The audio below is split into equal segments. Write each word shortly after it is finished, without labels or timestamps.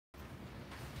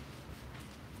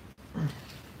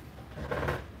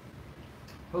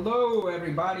Hello,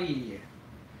 everybody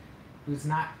who's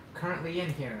not currently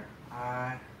in here.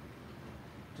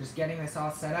 Just getting this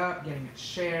all set up, getting it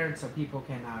shared so people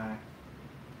can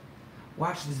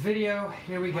watch this video.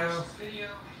 Here we go.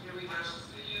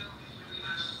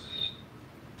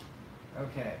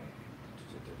 Okay.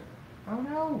 Oh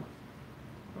no!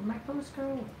 Where'd my post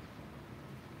go?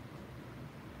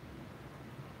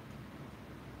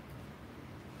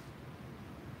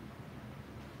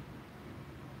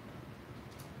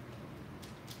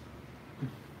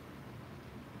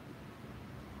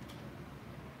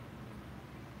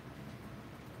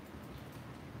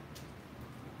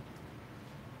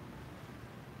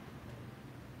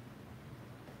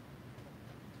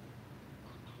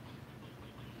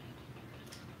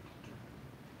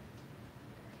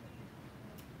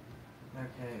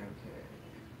 Okay.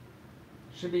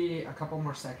 Should be a couple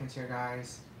more seconds here,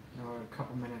 guys. You know, a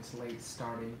couple minutes late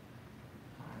starting.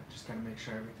 Just gotta make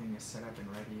sure everything is set up and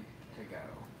ready to go.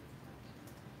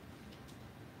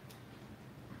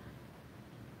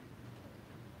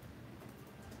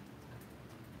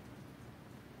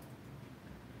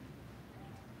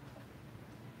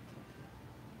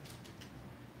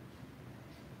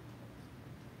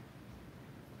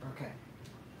 Okay.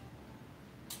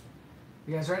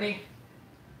 You guys ready?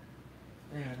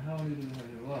 Man, how do you do that?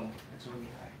 Whoa, that's really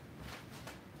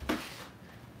high.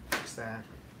 Fix that.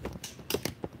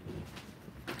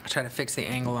 I'll try to fix the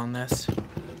angle on this a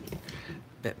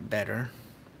bit better.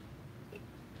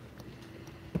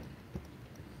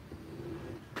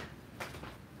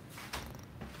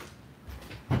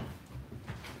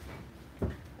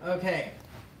 Okay.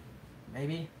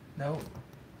 Maybe? No.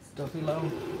 Still too low.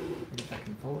 Maybe if I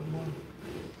can forward more.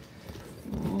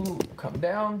 Ooh, come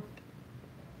down.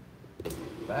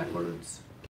 Backwards.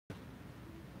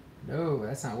 No,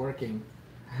 that's not working.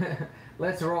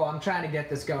 Let's roll. I'm trying to get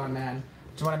this going, man.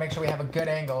 Just want to make sure we have a good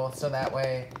angle so that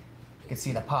way you can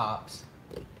see the pops.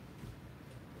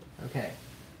 Okay.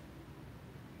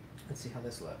 Let's see how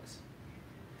this looks.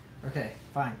 Okay,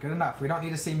 fine. Good enough. We don't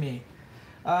need to see me.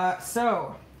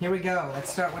 So, here we go.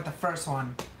 Let's start with the first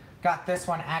one. Got this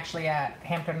one actually at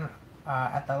Hampton,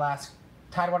 at the last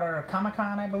Tidewater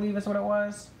Comic-Con, I believe is what it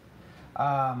was.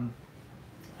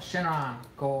 Shenron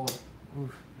Gold.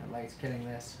 Oof, that light's getting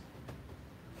this.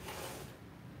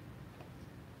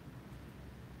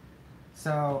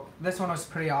 So this one was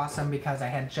pretty awesome because I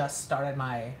had just started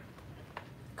my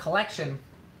collection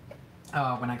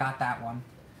when I got that one.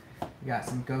 We got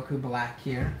some Goku Black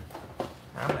here.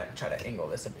 I'm gonna try to angle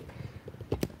this a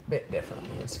bit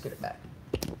differently. Let's get it back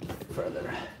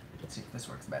further. Let's see if this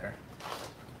works better.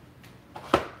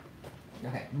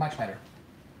 Okay, much better.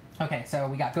 Okay, so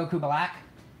we got Goku Black.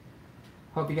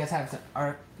 Hope you guys have some,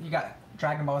 or you got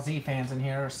Dragon Ball Z fans in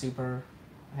here, or Super.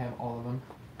 I have all of them.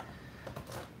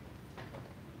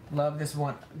 Love this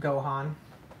one, Gohan.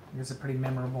 This is a pretty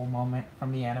memorable moment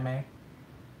from the anime.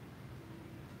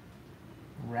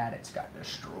 Raditz got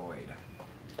destroyed.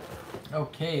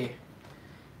 Okay,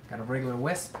 got a regular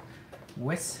Wisp.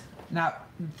 Now,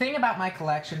 the thing about my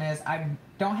collection is I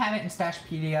don't have it in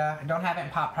Stashpedia. I don't have it in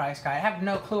Pop Price Guide. I have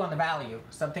no clue on the value.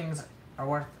 Some things are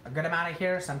worth a good amount of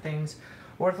here. Some things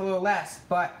worth a little less.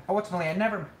 But ultimately, I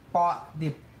never bought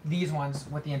these ones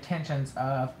with the intentions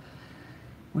of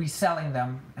reselling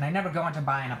them. And I never go into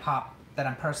buying a pop that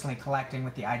I'm personally collecting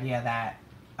with the idea that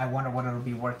I wonder what it'll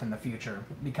be worth in the future.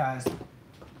 Because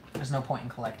there's no point in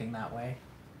collecting that way.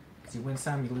 Because you win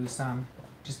some, you lose some.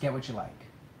 Just get what you like.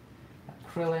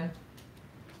 Krillin.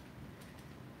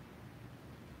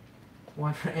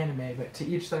 One for anime, but to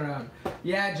each their own.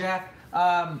 Yeah, Jeff.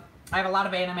 I have a lot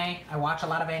of anime. I watch a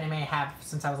lot of anime. Have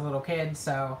since I was a little kid.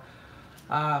 So,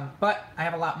 but I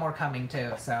have a lot more coming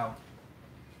too. So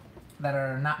that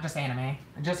are not just anime.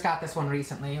 I just got this one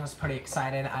recently. I was pretty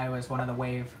excited. I was one of the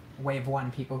Wave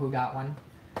 1 people who got one.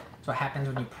 That's what happens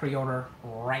when you pre-order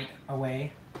right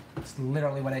away. It's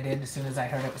literally what I did as soon as I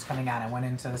heard it was coming out. I went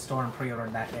into the store and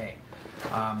pre-ordered that day.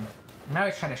 And I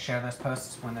always try to share those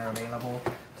posts when they're available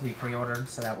to be pre-ordered,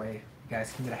 so that way you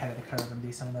guys can get ahead of the curve and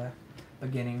be some of the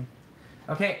beginning.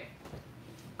 Okay,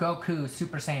 Goku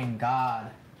Super Saiyan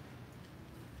God.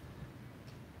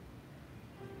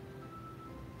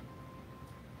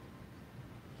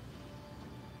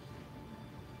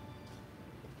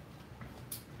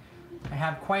 I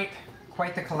have quite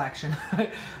the collection.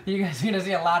 You guys are gonna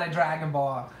see a lot of Dragon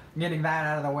Ball. I'm getting that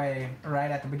out of the way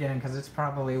right at the beginning because it's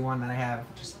probably one that I have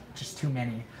just too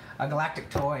many. Galactic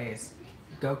Toys,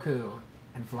 Goku,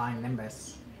 and Flying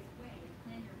Nimbus.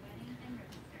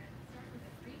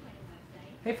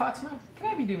 Hey Fatima, can I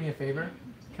have you do me a favor?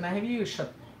 Can I have you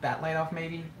shut that light off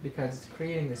maybe? Because it's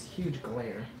creating this huge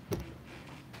glare.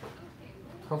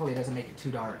 Hopefully it doesn't make it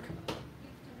too dark.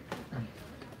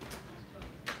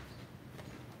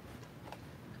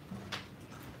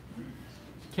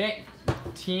 Okay,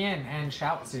 Tien and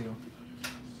Shoutzu.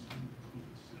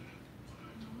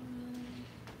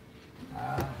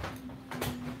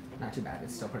 Not too bad,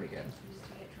 it's still pretty good.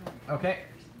 Okay,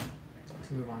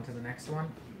 let's move on to the next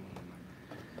one.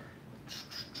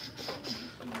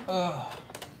 Ugh.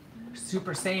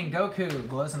 Super Saiyan Goku,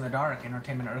 glows in the dark,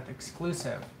 Entertainment Earth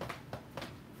exclusive.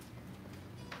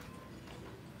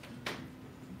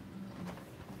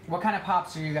 What kind of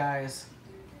pops do you guys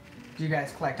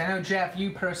collect? I know, Jeff,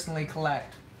 you personally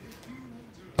collect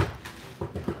Funko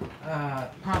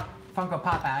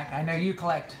Pop Act. I know you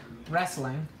collect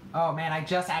wrestling. Oh man, I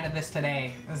just added this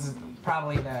today. This is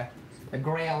probably the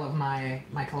grail of my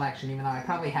collection, even though I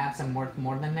probably have some worth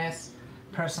more than this.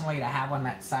 Personally, to have one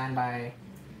that's signed by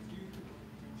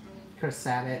Chris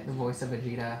Sabat, the voice of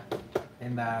Vegeta,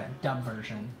 in the dub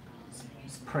version,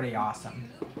 it's pretty awesome.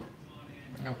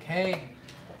 Okay,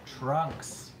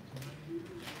 Trunks.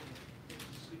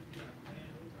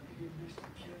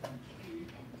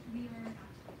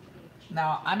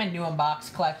 Now, I'm a new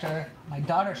unbox collector. My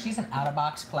daughter, she's an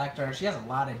out-of-box collector. She has a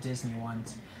lot of Disney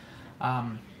ones. But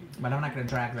I'm not going to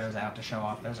drag those out to show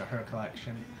off. Those are her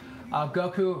collection.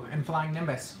 Goku and Flying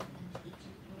Nimbus.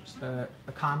 Just the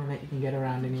common that you can get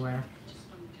around anywhere.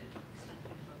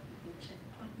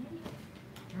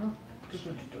 I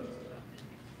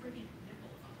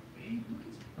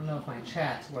don't know if my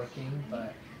chat's working,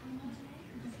 but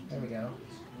there we go.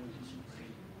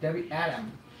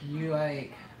 Adam, you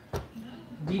like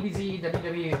DBZ,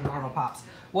 WWE, and Marvel Pops?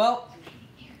 Well,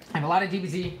 I have a lot of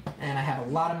DBZ and I have a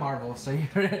lot of Marvel, so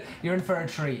you're in for a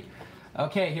treat.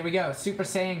 Okay, here we go. Super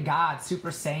Saiyan God, Super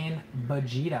Saiyan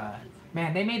Vegeta.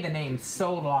 Man, they made the name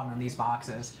so long on these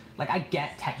boxes. Like, I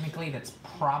get technically that's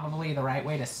probably the right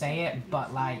way to say it,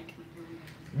 but like,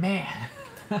 man,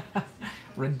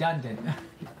 redundant.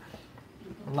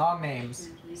 Long names.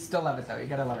 Still love it though, you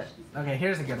gotta love it. Okay,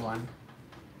 here's a good one.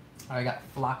 Oh, I got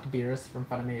Flocked Beers from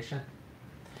Funimation.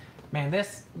 Man,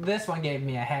 this one gave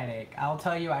me a headache. I'll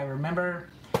tell you, I remember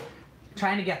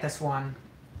trying to get this one,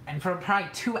 and for probably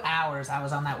 2 hours I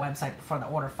was on that website before the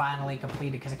order finally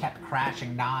completed because it kept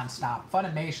crashing non-stop.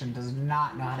 Funimation does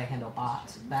not know how to handle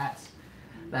bots. That's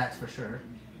for sure.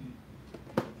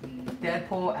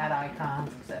 Deadpool, add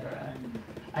icons, etc.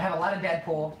 I have a lot of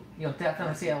Deadpool. You'll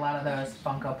definitely see a lot of those.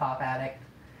 Funko Pop Addict.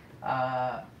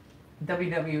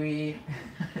 WWE.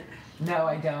 No,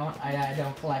 I don't. I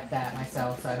don't collect that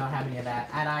myself, so I don't have any of that.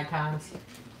 Add icons.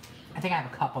 I think I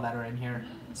have a couple that are in here.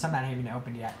 Some that I haven't even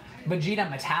opened yet. Vegeta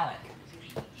Metallic.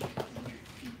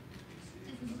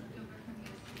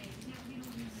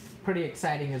 Pretty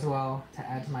exciting as well to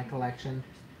add to my collection.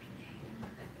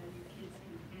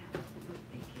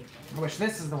 I wish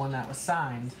this is the one that was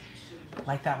signed. I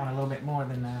like that one a little bit more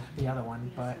than the other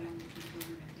one, but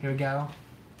here we go.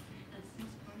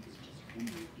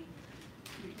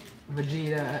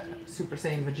 Vegeta, Super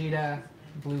Saiyan Vegeta,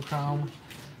 Blue Chrome,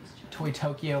 Toy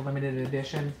Tokyo limited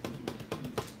edition.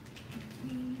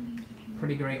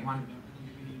 Pretty great one.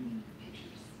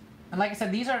 And like I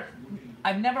said,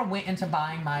 I've never went into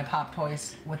buying my Pop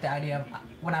Toys with the idea of,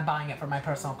 when I'm buying it for my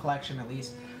personal collection at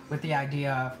least, with the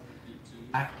idea of,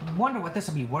 I wonder what this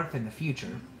will be worth in the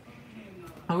future.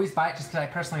 I always buy it just because I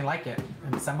personally like it,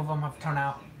 and some of them have turned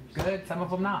out good, some of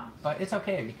them not. But it's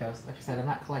okay because, like I said, I'm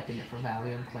not collecting it for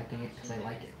value, I'm collecting it because I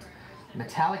like it.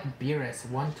 Metallic Beerus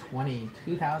 120,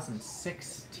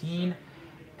 2016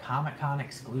 Comic-Con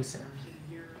exclusive.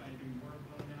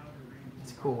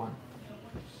 It's a cool one.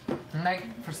 And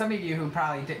like, for some of you who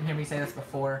probably didn't hear me say this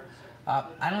before,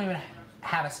 I don't even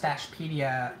have a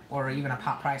Stashpedia or even a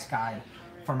Pop Price guide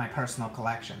for my personal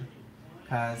collection.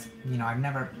 Because, you know, I've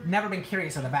never been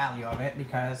curious of the value of it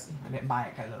because I didn't buy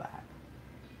it because of that.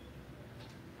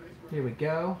 Here we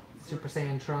go. Super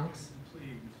Saiyan Trunks.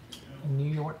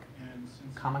 New York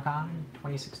Comic-Con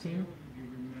 2016.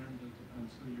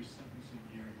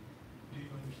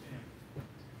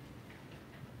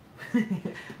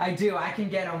 I do. I can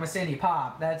get almost any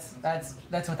pop. That's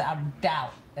without a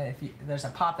doubt. If there's a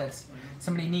pop that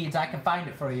somebody needs, I can find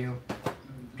it for you.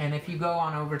 And if you go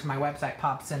on over to my website,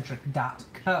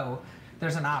 popcentric.co,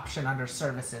 there's an option under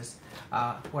services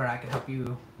where I can help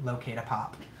you locate a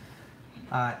pop.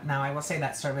 Now, I will say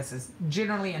that service is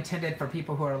generally intended for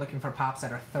people who are looking for pops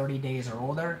that are 30 days or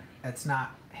older. It's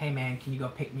not, hey man, can you go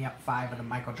pick me up 5 of the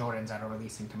Michael Jordans that are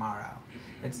releasing tomorrow?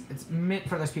 It's meant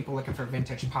for those people looking for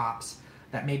vintage pops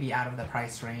that may be out of the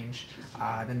price range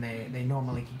than they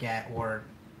normally could get, or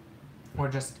or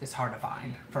just is hard to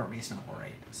find for a reasonable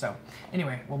rate. So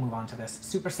anyway, we'll move on to this.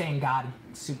 Super Saiyan God,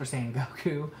 Super Saiyan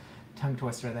Goku, tongue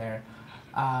twister there.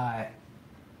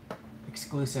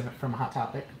 Exclusive from Hot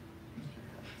Topic.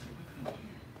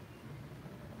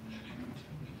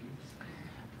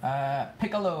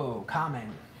 Piccolo,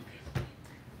 common.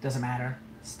 Doesn't matter.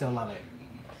 Still love it.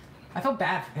 I feel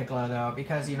bad for Piccolo though,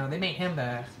 because you know they made him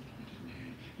the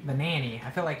nanny.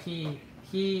 I feel like he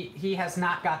has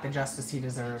not got the justice he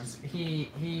deserves. He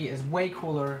is way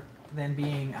cooler than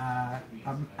being a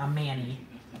manny,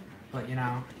 but you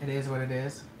know it is what it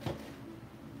is.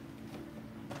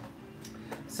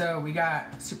 So we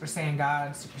got Super Saiyan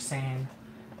God, Super Saiyan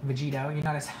Vegito. You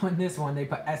notice how in this one they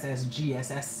put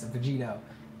SSGSS Vegito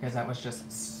because that was just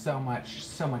so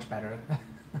much better than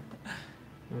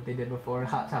what they did before.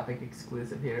 Hot Topic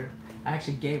exclusive here. I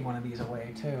actually gave one of these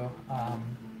away too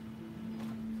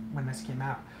when this came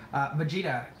out.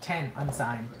 Vegeta 10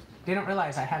 unsigned. Didn't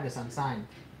realize I had this unsigned.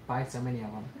 Buy so many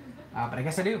of them, but I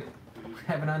guess I do.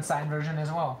 I have an unsigned version as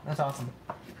well. That's awesome.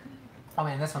 Oh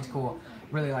man, this one's cool.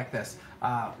 Really like this.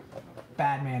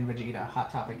 Badman Vegeta,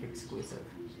 Hot Topic exclusive.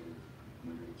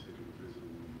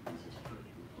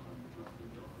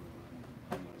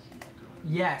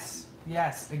 Yes,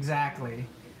 exactly.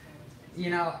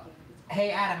 You know,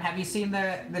 hey Adam, have you seen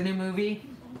the new movie?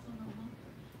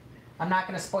 I'm not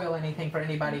going to spoil anything for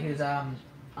anybody who's on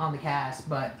the cast,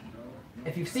 but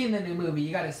if you've seen the new movie,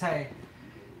 you got to say,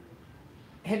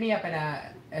 hit me up in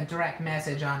a direct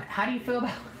message on how do you feel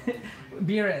about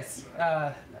Beerus.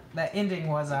 That ending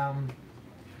was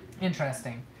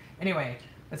interesting. Anyway,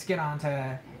 let's get on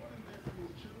to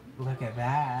look at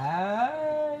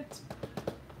that.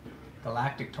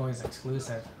 Galactic Toys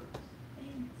exclusive.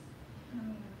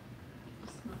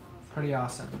 Pretty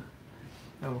awesome.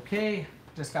 Okay,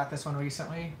 just got this one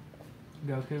recently.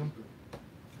 Goku.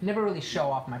 Never really show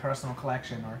off my personal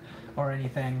collection or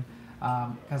anything,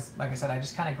 because like I said, I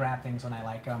just kind of grab things when I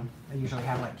like them. I usually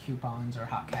have like coupons or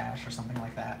hot cash or something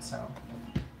like that. So,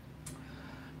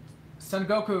 Son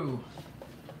Goku.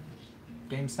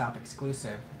 GameStop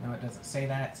exclusive. No, it doesn't say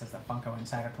that. It says the Funko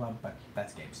Insider Club, but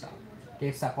that's GameStop.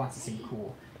 GameStop wants to seem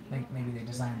cool. I think maybe they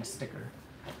designed a sticker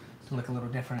to look a little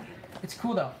different. It's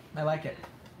cool though. I like it.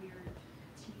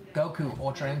 Goku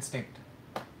Ultra Instinct.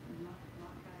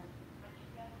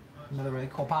 Another really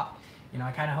cool pop. You know,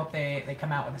 I kind of hope they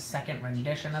come out with a second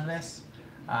rendition of this,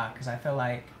 because I feel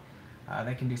like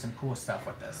they can do some cool stuff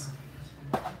with this.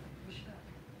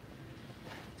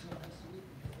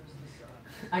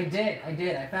 I did.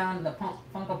 I found the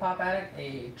Funko Pop Addict,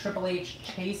 a Triple H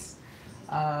Chase,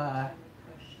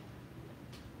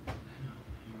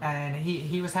 and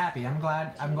he was happy. I'm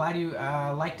glad you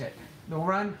liked it. The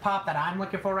one pop that I'm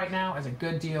looking for right now is a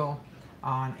good deal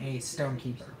on a Stone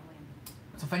Keeper.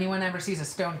 So if anyone ever sees a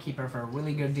Stone Keeper for a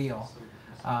really good deal,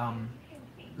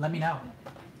 let me know.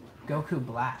 Goku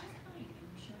Black.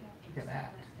 Look at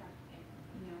that.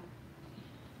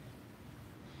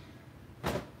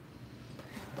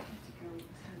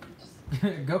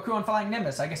 Goku on Flying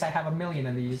Nimbus. I guess I have a million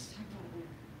of these.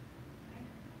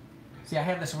 See, I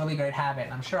have this really great habit,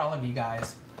 and I'm sure all of you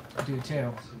guys do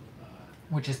too,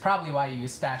 which is probably why you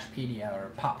use Stashpedia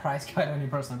or Pop Price Guide on your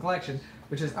personal collection,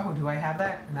 which is, oh, do I have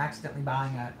that? And accidentally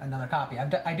buying another copy. I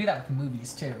do that with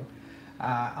movies too.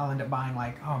 I'll end up buying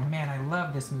like, oh man, I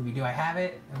love this movie. Do I have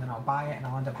it? And then I'll buy it, and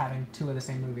I'll end up having two of the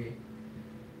same movie.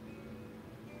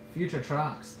 Future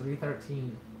Trunks,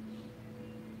 313.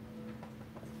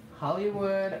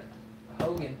 Hollywood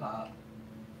Hogan Pop.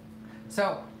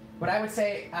 So, what I would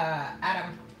say,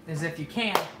 Adam, is if you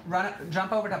can,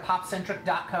 jump over to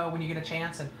popcentric.co when you get a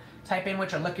chance and type in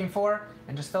what you're looking for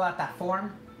and just fill out that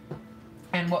form.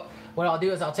 And what I'll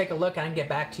do is I'll take a look and I can get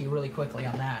back to you really quickly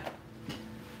on that.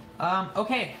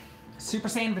 Okay, Super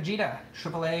Saiyan Vegeta,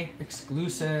 AAA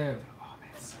exclusive. Oh man,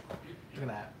 so look at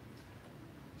that.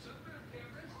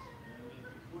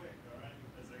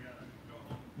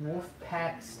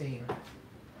 Wolfpack Sting.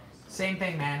 Same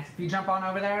thing, man. If you jump on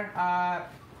over there,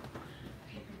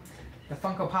 the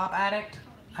Funko Pop Addict,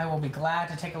 I will be glad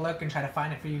to take a look and try to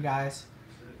find it for you guys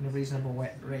in a reasonable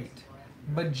rate.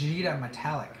 Vegeta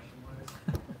Metallic.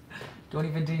 Don't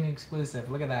even do an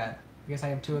exclusive. Look at that. I guess I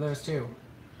have two of those too.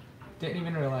 Didn't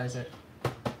even realize it.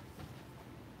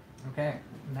 Okay,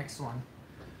 next one.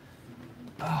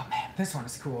 Oh man, this one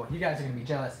is cool. You guys are gonna be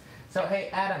jealous. So hey,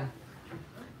 Adam,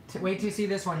 wait till you see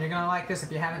this one. You're gonna like this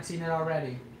if you haven't seen it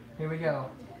already. Here we go.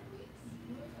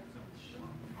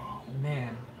 Oh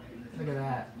man, look at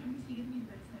that.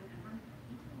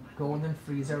 Golden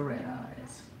Frieza Red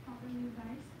Eyes.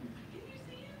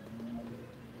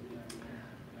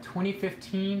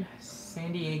 2015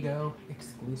 San Diego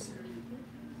exclusive.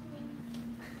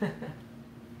 Oh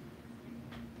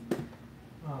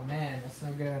man, that's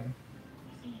no good.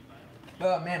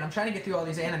 Oh man, I'm trying to get through all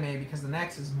these anime because the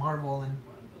next is Marvel, and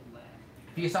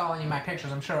if you saw any of my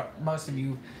pictures, I'm sure most of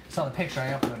you saw the picture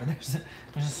I uploaded. There's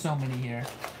just so many here.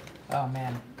 Oh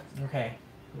man. Okay.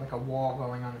 Like a wall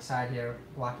going on the side here,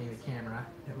 blocking the camera,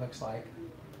 it looks like.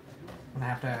 I'm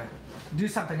gonna have to do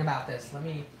something about this. Let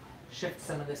me shift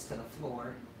some of this to the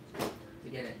floor to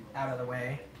get it out of the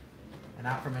way and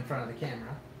out from in front of the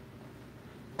camera.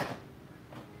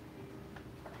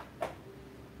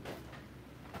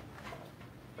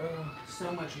 Oh,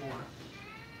 so much more.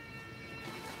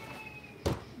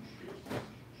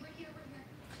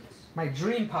 My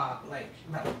dream pop, like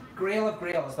the Grail of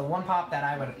Grails, the one pop that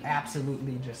I would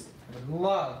absolutely just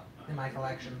love in my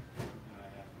collection,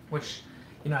 which,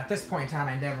 you know, at this point in time,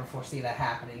 I never foresee that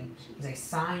happening, is a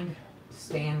signed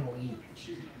Stan Lee.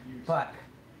 But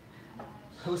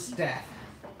post-death,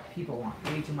 people want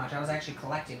way too much. I was actually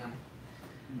collecting them,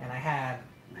 and I have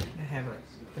like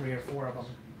 3 or 4 of them.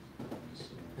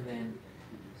 And then,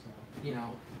 you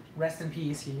know, rest in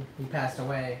peace, he passed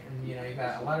away, and you know, you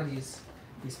got a lot of these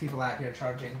people out here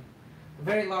charging a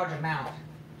very large amount,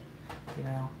 you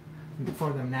know,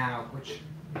 for them now, which,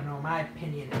 you know, in my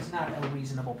opinion, is not a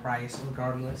reasonable price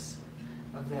regardless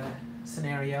of the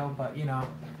scenario, but, you know,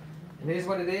 it is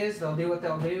what it is. They'll do what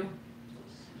they'll do,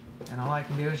 and all I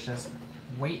can do is just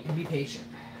wait and be patient.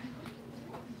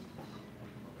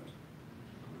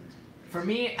 For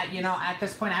me, you know, at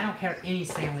this point, I don't care any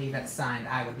Stan Lee that's signed.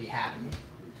 I would be happy.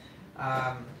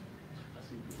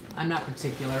 I'm not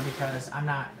particular because I'm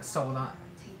not sold on.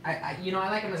 You know, I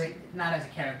like him as not as a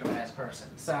character, but as a person.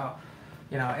 So,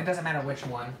 you know, it doesn't matter which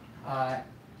one.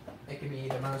 It could be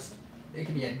it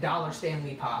could be a $1 Stan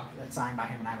Lee pop that's signed by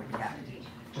him, and I would be happy.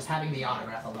 Just having the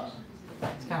autograph alone.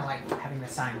 It's kind of like having the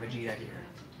signed Vegeta here.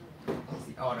 It's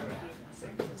the autograph.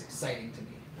 It's exciting to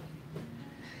me.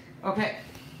 Okay.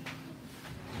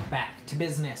 Back to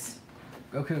business.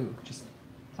 Goku, just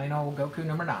plain old Goku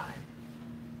number 9.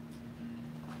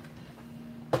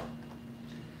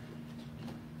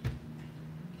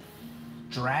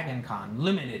 Dragon Con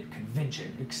limited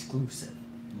convention exclusive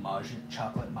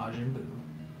chocolate Majin Buu.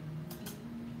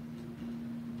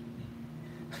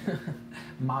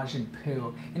 Majin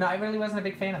Buu. You know, I really wasn't a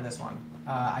big fan of this one.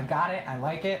 I got it, I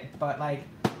like it, but like,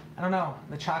 I don't know,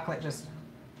 the chocolate just,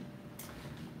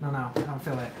 no, I don't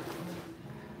feel it.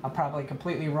 I'm probably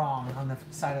completely wrong on the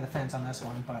side of the fence on this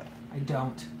one, but I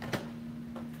don't.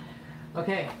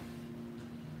 Okay,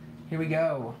 here we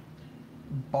go.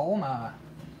 Bulma,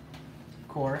 of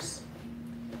course.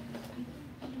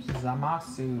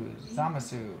 Zamasu,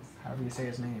 however you say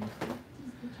his name.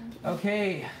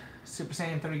 Okay, Super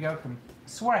Saiyan 3 Goku. I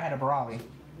swore I had a Brawly.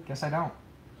 Guess I don't.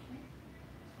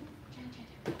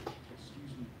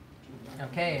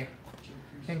 Okay,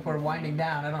 I think we're winding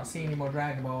down. I don't see any more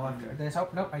Dragon Ball after this. Oh,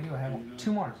 nope, I do. I have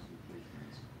 2 more.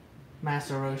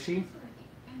 Master Roshi.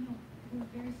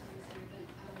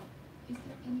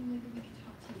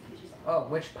 Oh,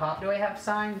 which pop do I have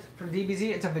signed from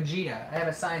DBZ? It's a Vegeta. I have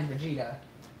a signed Vegeta.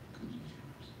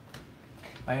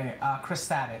 By Chris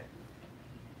Sabat.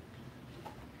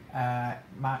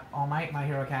 All Might, My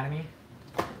Hero Academy.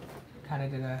 Kind of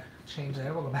did a change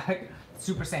there. We'll go back.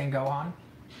 Super Saiyan Gohan.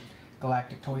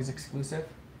 Galactic Toys exclusive.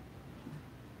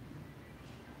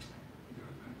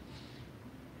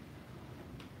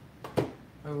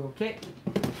 Okay.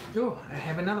 Oh, I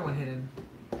have another one hidden.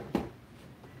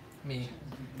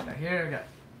 Got here, I got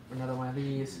another one of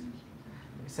these.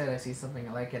 Like I said, I see something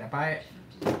I like it, I buy it.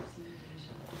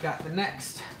 Got the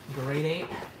next Grade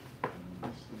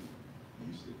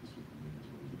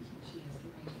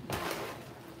 8.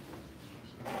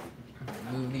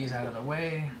 Move these out of the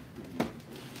way.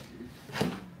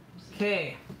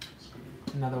 Okay,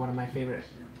 another one of my favorite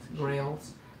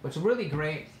grails. What's really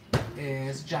great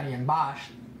is Johnny and Bosch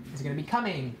is going to be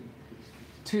coming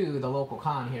to the local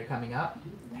con here coming up,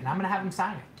 and I'm going to have him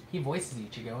sign it. He voices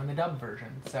Ichigo in the dub version,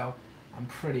 so I'm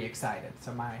pretty excited.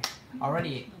 So my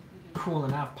already cool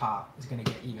enough pop is going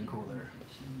to get even cooler.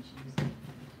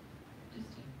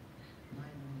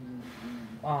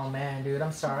 Oh man, dude,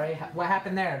 I'm sorry. What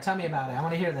happened there? Tell me about it. I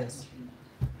want to hear this.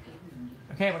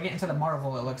 Okay, we're getting to the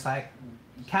Marvel, it looks like.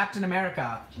 Captain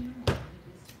America.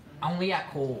 Only at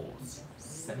Kohl's.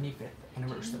 75th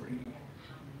anniversary.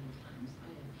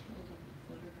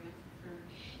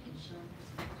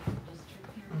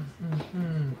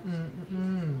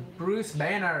 Bruce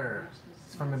Banner.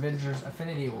 It's from Avengers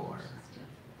Infinity War.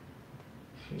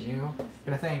 You know?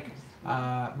 Gonna thank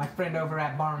my friend over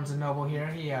at Barnes & Noble here.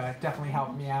 He definitely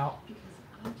helped me out.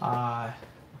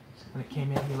 When it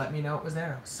came in, he let me know it was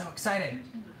there. I was so excited.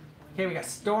 Okay, we got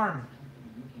Storm.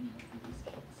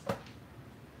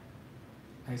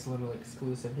 Nice little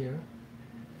exclusive here.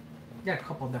 Got a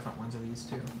couple different ones of these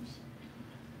too.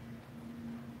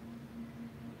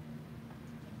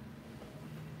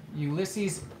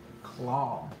 Ulysses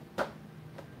Claw.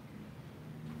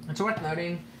 It's worth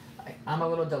noting, I'm a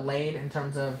little delayed in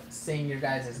terms of seeing your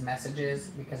guys' messages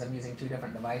because I'm using 2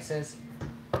 different devices.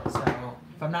 So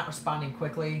if I'm not responding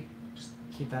quickly, just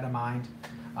keep that in mind.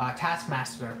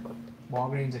 Taskmaster,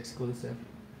 Walgreens exclusive.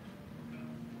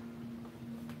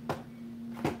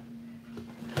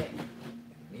 Okay,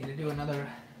 need to do another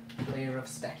layer of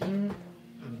stacking.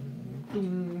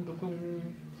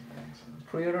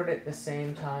 Pre-ordered it the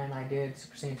same time I did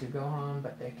Super Saiyan 2 Gohan,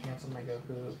 but they canceled my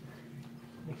Goku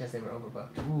because they were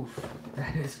overbooked. Oof,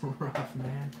 that is rough,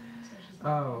 man.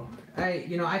 Oh,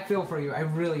 I feel for you. I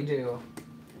really do.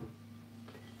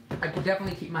 I could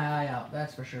definitely keep my eye out.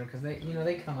 That's for sure, because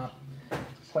they come up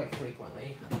quite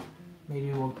frequently.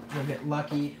 Maybe we'll get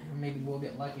lucky. Maybe we'll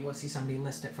get lucky. We'll see somebody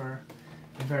list it for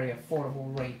a very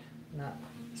affordable rate, not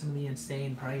some of the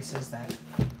insane prices that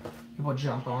people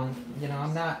jump on.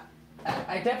 I'm not.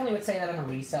 I definitely would say that I'm a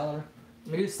reseller.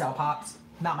 I do sell pops,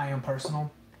 not my own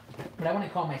personal. But I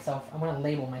wouldn't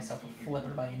label myself a flipper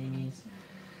by any means.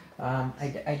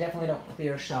 I definitely don't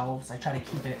clear shelves. I try to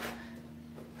keep it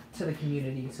to the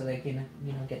community so they can,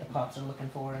 get the pops they're looking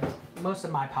for. And most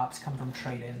of my pops come from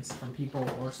trade-ins from people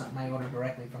or something I order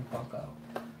directly from Funko.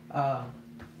 But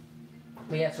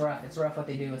yeah, it's rough. It's rough what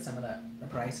they do with some of the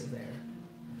prices there.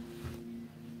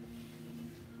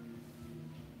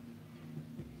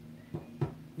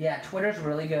 Yeah, Twitter's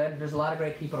really good. There's a lot of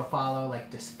great people to follow,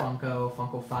 like Disfunko,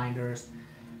 Funko Finders,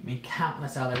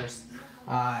 countless others.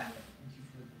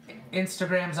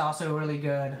 Instagram's also really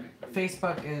good.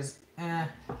 Facebook is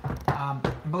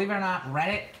believe it or not,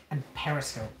 Reddit and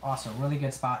Periscope also really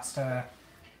good spots to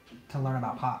learn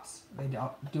about pops. They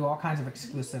do all kinds of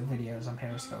exclusive videos on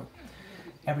Periscope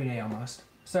every day almost.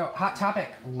 So Hot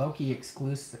Topic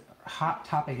exclusive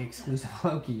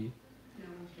Loki.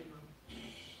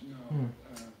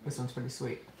 This one's pretty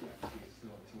sweet.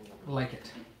 Like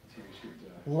it.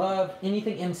 Love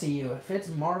anything MCU. If it's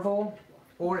Marvel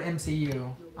or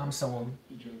MCU, I'm sold.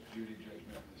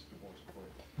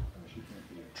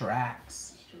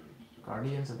 Drax.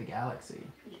 Guardians of the Galaxy.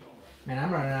 Man,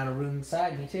 I'm running out of room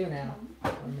inside me too now.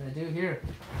 What I'm gonna do here?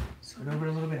 Scoot over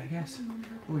a little bit, I guess.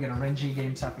 We got a Renji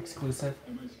GameStop exclusive.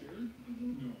 Am I scared?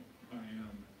 No, I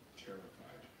am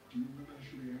terrified. Do you remember how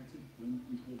she reacted when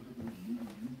we told her we were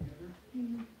moving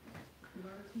together?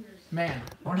 Man,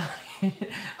 we're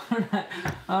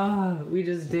not, we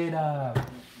just did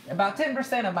about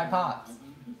 10% of my pops.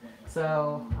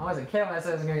 So I wasn't kidding when I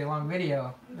said it was gonna be a long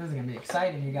video. This is gonna be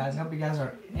exciting, you guys. I hope you guys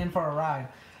are in for a ride.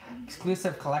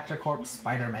 Exclusive Collector Corp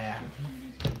Spider-Man.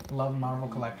 Love Marvel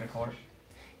Collector Corp.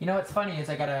 You know what's funny is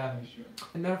I got a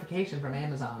notification from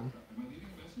Amazon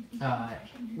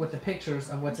with the pictures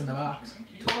of what's in the box.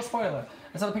 Total spoiler.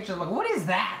 I saw the pictures, like, what is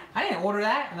that? I didn't order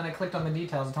that. And then I clicked on the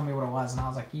details and told me what it was, and I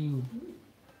was like, you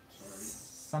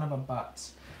son of a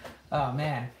butt. Oh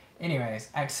man. Anyways,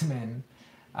 X-Men,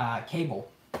 Cable.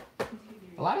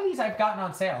 A lot of these I've gotten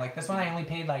on sale. Like this one I only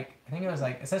paid I think it was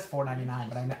it says $4.99,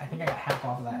 but I think I got half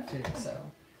off of that too, so.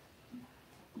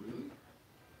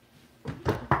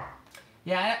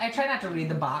 Yeah, I try not to read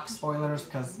the box spoilers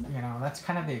because, that's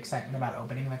kind of the excitement about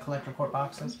opening the Collector Corp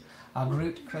boxes.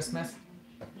 Groot Christmas.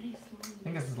 I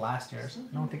think this is last year's.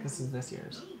 I don't think this is this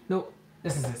year's. Nope,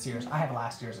 this is this year's. I have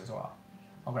last year's as well.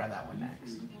 I'll grab that one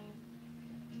next.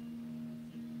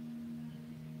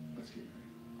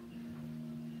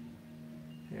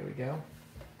 Here we go.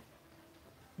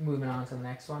 Moving on to the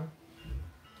next one.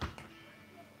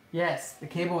 Yes, the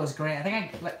Cable is great. I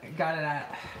think I got it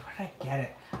at... Where did I get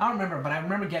it? I don't remember, but I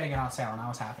remember getting it on sale and I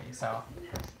was happy. So,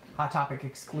 Hot Topic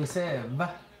exclusive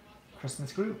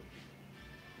Christmas Groot.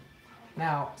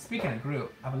 Now, speaking of Groot,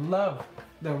 I would love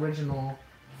the original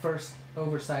first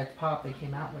oversized pop they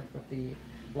came out with the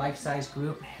life-size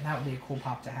Groot. Man, that would be a cool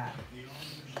pop to have.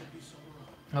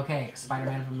 Okay,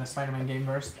 Spider-Man from the Spider-Man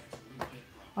Gameverse.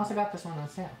 I also got this one on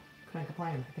sale. Couldn't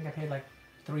complain. I think I paid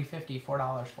 $3.50,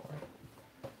 $4 for it.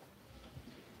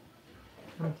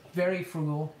 I'm very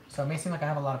frugal, so it may seem like I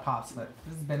have a lot of pops, but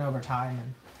this has been over time,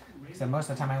 and so most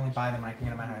of the time I only buy them when I can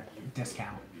get them at a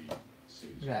discount. Look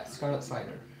at that, Scarlet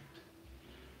Spider.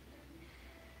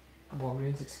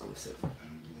 Walgreens exclusive.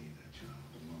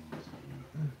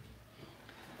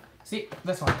 See,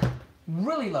 this one.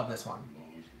 Really love this one.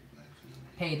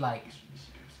 Paid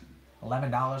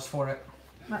 $11 for it.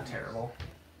 Not terrible.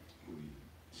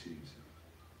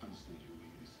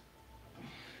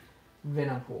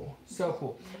 Venompool. So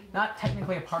cool. Not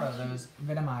technically a part of those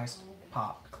Venomized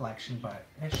Pop collection, but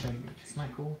it should be. Isn't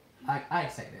that cool? I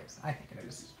say it is. I think it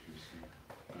is.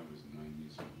 I was 9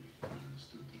 years old when I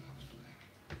understood that I was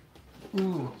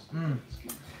black. Ooh.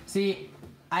 See,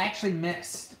 I actually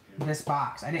missed this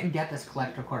box. I didn't get this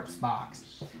Collector Corps box.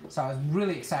 So I was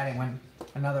really excited when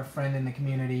another friend in the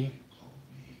community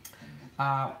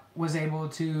was able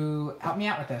to help me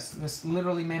out with this. This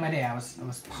literally made my day. I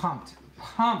was pumped.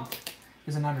 Pumped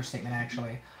is an understatement,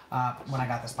 actually, when I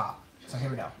got this pop. So here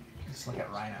we go. Let's look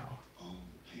at Rhino. All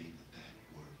the pain that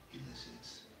word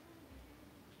elicits.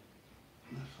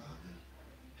 My father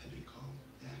had been called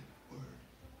that word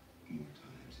more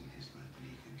times in his life than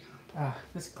he can count.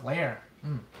 This glare.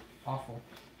 Awful.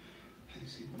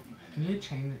 Can you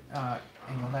change,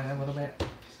 angle that a little bit?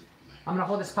 I'm gonna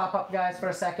hold this pop up, guys, for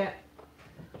a second.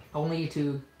 Only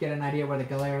to get an idea where the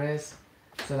glare is.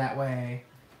 So that way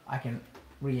I can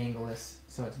re-angle this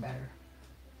so it's better.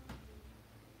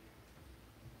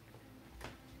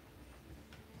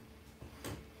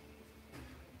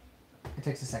 It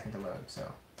takes a second to load,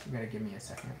 so you gotta give me a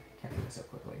second. Can't do this so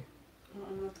quickly. Well,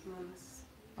 I'm looking on this.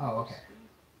 Oh, okay.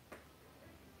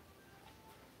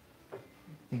 I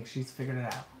think she's figured it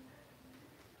out.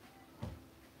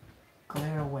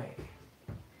 Glare away.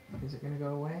 Is it gonna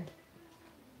go away?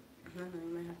 I don't know,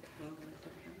 you might have to angle it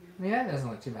differently. Yeah, it doesn't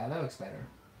look too bad. That looks better.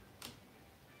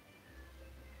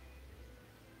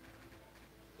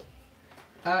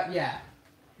 Yeah,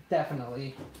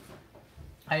 definitely.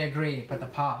 I agree, but the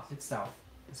pop itself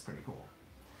is pretty cool.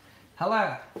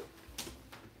 Hello!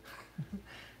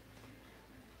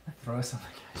 Throw something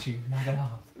at you, knock it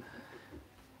off.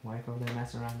 Wife over there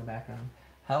messing around in the background.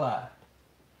 Hella.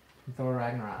 Thor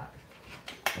Ragnarok.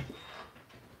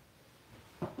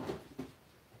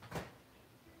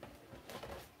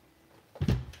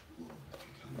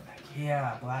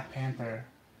 Yeah, Black Panther.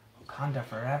 Wakanda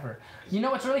forever. You know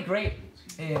what's really great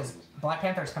is Black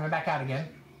Panther is coming back out again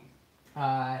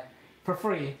for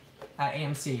free at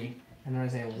AMC. And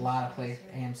there's a lot of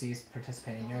AMC's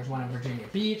participating. There's one in Virginia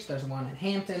Beach, there's one in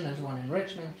Hampton, there's one in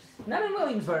Richmond, none in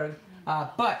Williamsburg,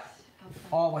 but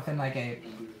all within like a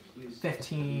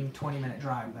 15, 20-minute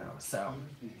drive though. So,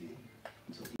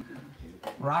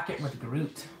 Rocket with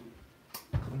Groot.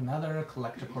 Another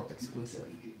Collector Corp exclusive.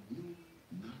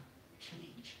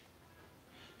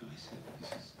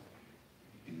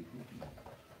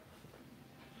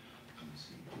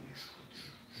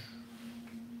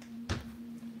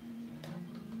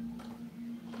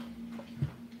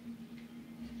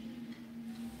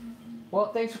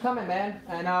 Well, thanks for coming, man.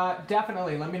 And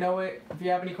definitely let me know if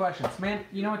you have any questions. Man,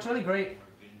 you know what's really great?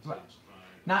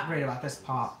 Not great about this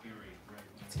pop.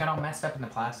 It's got all messed up in the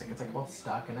plastic. It's like all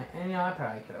stuck. And you know, I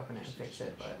probably could open it and fix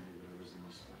it, but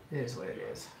it is what it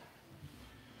is.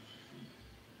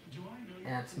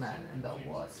 Ant-Man and the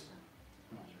Wasp.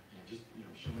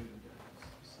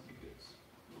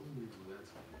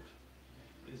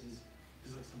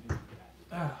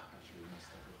 Ugh.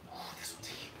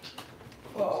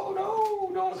 Oh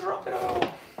no! Don't drop it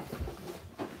all!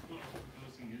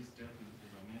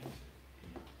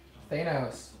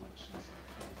 Thanos.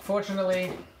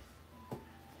 Fortunately,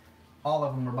 all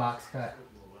of them were box cut.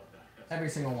 Every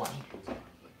single one.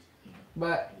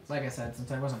 But, like I said,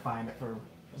 since I wasn't buying it for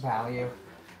value,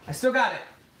 I still got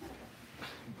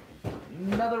it.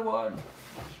 Another one.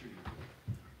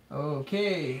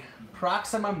 Okay.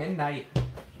 Proxima Midnight.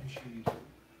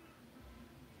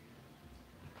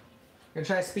 Gonna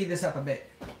try to speed this up a bit.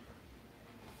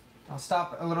 I'll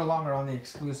stop a little longer on the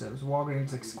exclusives.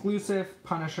 Walgreens exclusive,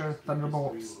 Punisher,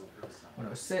 Thunderbolts,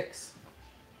 106.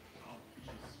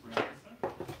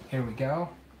 Here we go.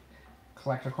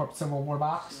 Collector Corp Civil War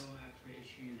box.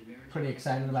 Pretty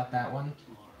excited about that one.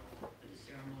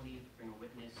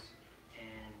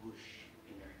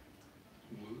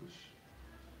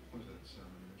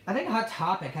 I think Hot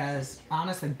Topic has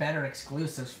honestly better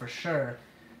exclusives for sure.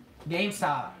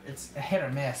 GameStop, it's a hit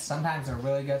or miss. Sometimes they're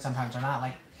really good, sometimes they're not.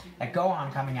 Like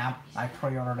Gohan coming out, I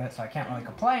pre-ordered it, so I can't really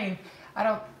complain. I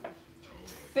don't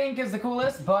think it's the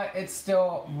coolest, but it's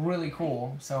still really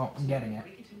cool, so I'm getting it.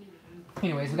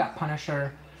 Anyways, we got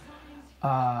Punisher,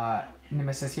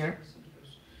 Nemesis here,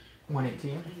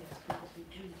 118.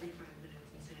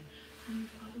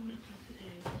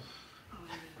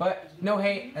 But no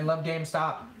hate, I love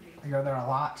GameStop. I go there a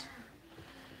lot.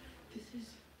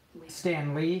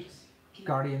 Stan Lee,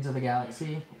 Guardians of the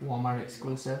Galaxy, Walmart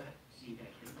exclusive.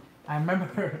 I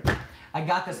remember I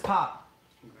got this pop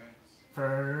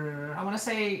for, I want to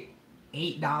say,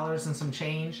 $8 and some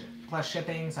change plus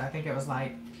shipping. So I think it was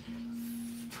like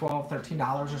 $12,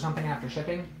 $13 or something after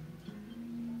shipping.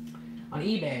 On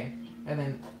eBay, And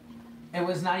then it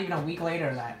was not even a week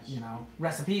later that,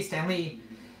 rest in peace, Stan Lee,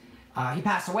 he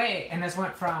passed away, and this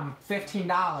went from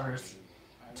 $15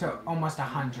 to almost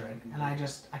 $100, and I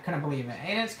couldn't believe it.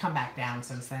 And it's come back down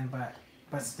since then,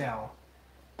 but still.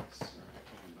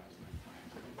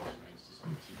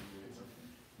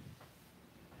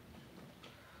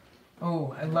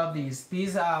 Oh, I love these.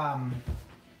 These PX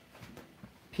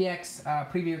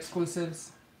preview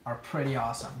exclusives are pretty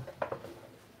awesome.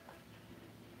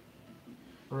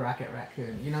 Rocket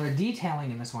Raccoon. The detailing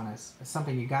in this one is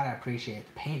something you gotta appreciate.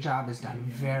 The paint job is done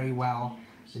very well.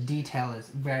 The detail is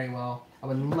very well. I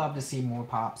would love to see more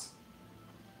Pops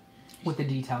with the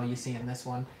detail you see in this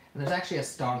one. And there's actually a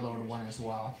Star-Lord one as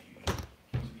well.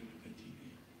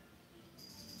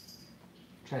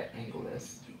 Try to angle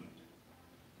this.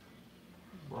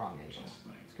 Wrong angle.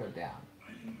 Let's go down.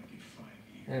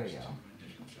 There we go.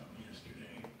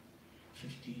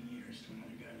 15 years to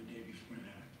another guy the day before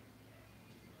that.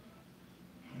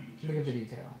 Look at the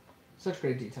detail. Such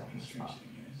great detail in this Pop.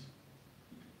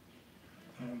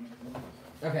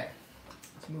 Okay,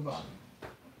 let's move on.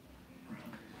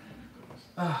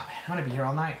 Oh man, I'm gonna be here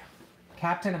all night.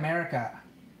 Captain America,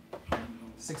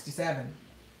 67.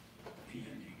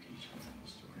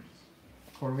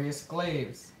 Corvus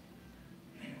Glaives.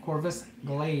 Corvus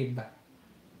Glaive.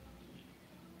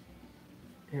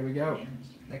 Here we go.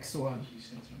 Next one.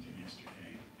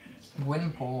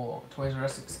 Winpole, Toys R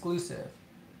Us exclusive.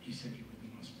 He said you were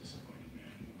the most disappointed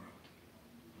man in the world.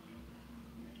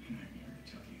 And I'm here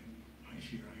to tell you, I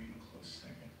fear I am a close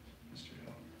second, Mr.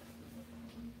 Hill.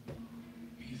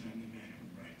 Because I'm the man who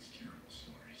writes terrible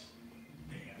stories.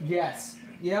 Yes.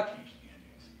 Yep.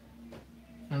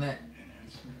 And that.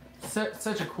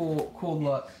 Such a cool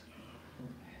look.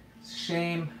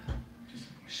 Shame.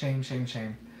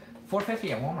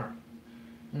 450 at Walmart.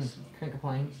 Couldn't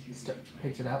complain.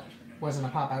 Picked it up. Wasn't a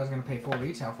Pop I was gonna pay full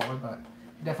retail for, but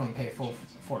definitely paid full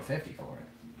 $4.50 for it.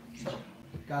 So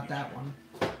got that one.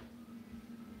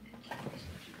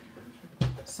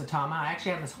 Saitama. I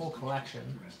actually have this whole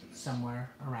collection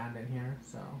somewhere around in here.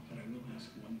 So. But I will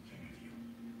ask one thing of you. I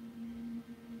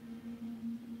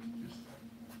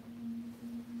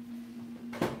want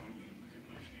you to look at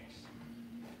my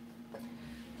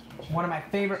face. One of my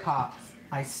favorite Pops.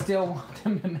 I still want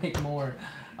them to make more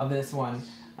of this one,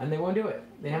 and they won't do it.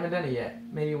 They haven't done it yet.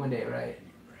 Maybe one day, right?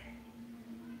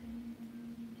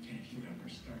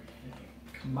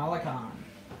 Kamala Khan.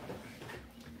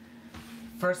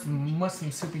 First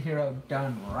Muslim superhero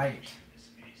done right.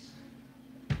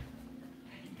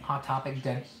 Hot Topic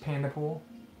Dead Panda Pool.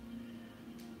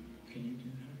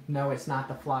 No, it's not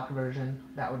the flock version.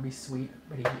 That would be sweet,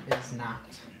 but he is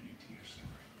not.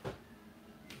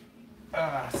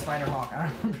 Spider-Hawk.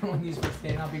 I remember when these were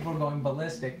staying out, people were going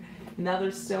ballistic. And now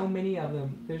there's so many of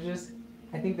them. There's just,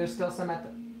 I think there's still some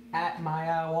at my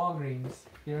Walgreens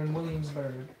here in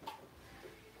Williamsburg.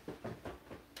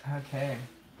 Okay.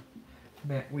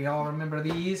 Bet we all remember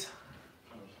these.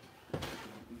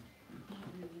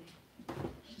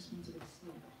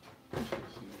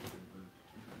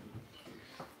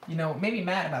 What made me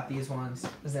mad about these ones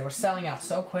is they were selling out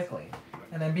so quickly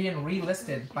and then being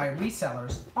relisted by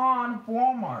resellers on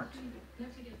Walmart.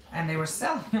 And they were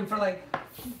selling them for like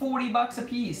 $40 a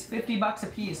piece, $50 a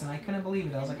piece, and I couldn't believe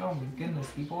it. I was like, oh my goodness,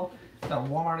 people. It's a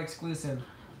Walmart exclusive.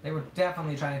 They were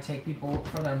definitely trying to take people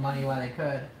for their money while they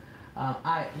could.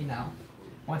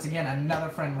 Once again, another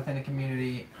friend within the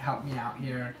community helped me out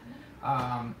here.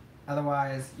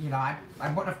 Otherwise, I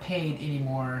wouldn't have paid any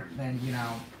more than,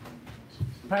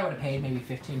 probably would have paid maybe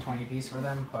 15, 20 piece for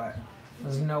them, but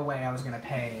there's no way I was going to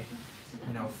pay,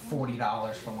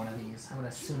 $40 for one of these. I would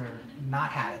have sooner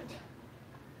not had it.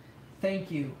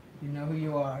 Thank you. You know who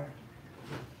you are.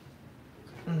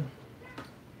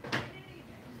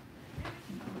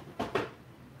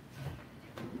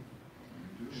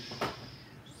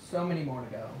 So many more to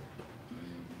go.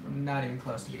 I'm not even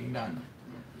close to being done.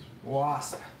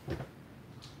 Wasp.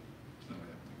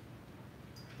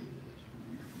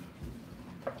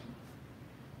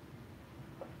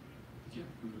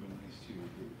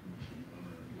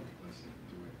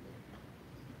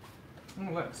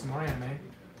 Oh, look, some more anime.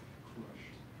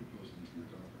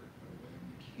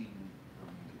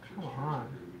 Come on.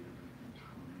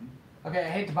 Okay, I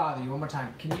hate to bother you one more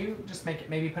time. Can you just make it,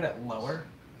 maybe put it lower?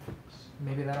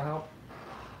 Maybe that'll help.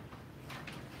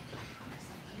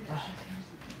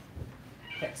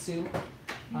 Ketsu.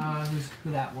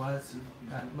 Who that was?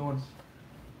 Lord.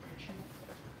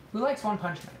 Who likes One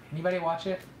Punch Man? Anybody watch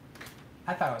it?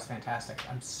 I thought it was fantastic.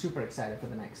 I'm super excited for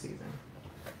the next season.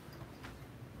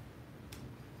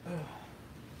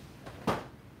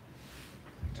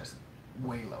 Just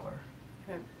way lower.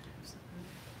 Okay.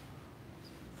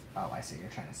 Oh, I see. You're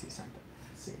trying to see something.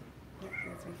 Let's see. Yeah,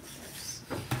 that's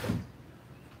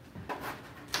right.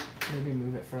 Maybe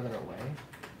move it further away.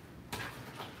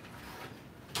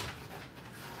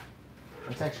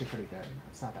 It's actually pretty good.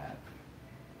 It's not bad.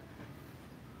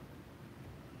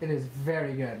 It is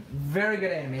very good. Very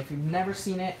good anime. If you've never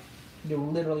seen it, you're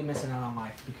literally missing out on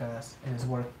life because it is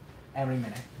worth every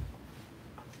minute.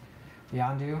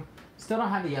 Yondu. Still don't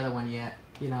have the other one yet.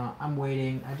 You know, I'm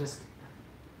waiting. I'm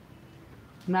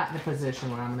not in a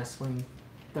position where I'm going to swing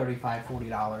 $35,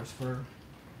 $40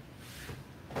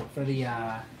 for the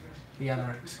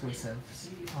other exclusives.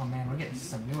 Oh man, we're getting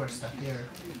some newer stuff here.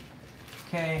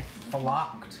 Okay,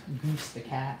 Blocked, Goose the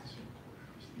Cat.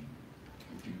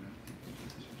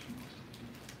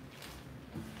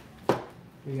 What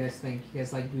do you guys think? You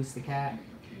guys like Goose the Cat?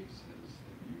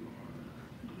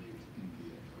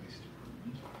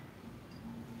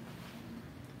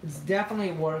 It's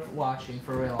definitely worth watching,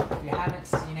 for real. If you haven't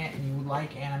seen it and you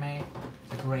like anime,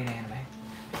 it's a great anime.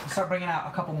 We'll start bringing out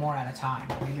a couple more at a time.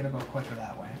 Maybe it'll go quicker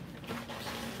that way.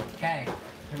 Okay,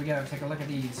 here we go. Take a look at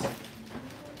these.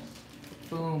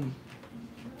 Boom.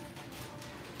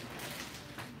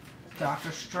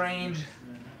 Doctor Strange,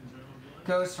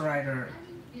 Ghost Rider,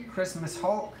 Christmas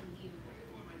Hulk,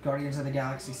 Guardians of the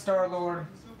Galaxy Star-Lord,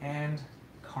 and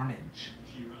Carnage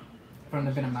from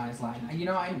the Venomized line. You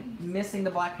know, I'm missing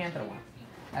the Black Panther one.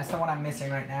 That's the one I'm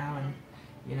missing right now, and,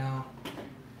 you know,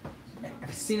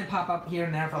 I've seen it pop up here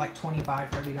and there for like $25,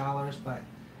 $30, but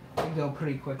it can go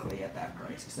pretty quickly at that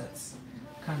price, because that's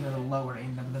kind of the lower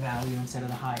end of the value instead of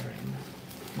the higher end.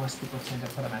 Most people tend to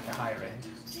put them at the higher end.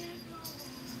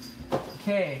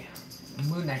 Okay,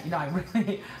 Moon Knight. You know,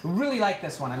 I really like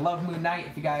this one. I love Moon Knight.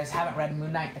 If you guys haven't read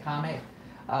Moon Knight, the comic,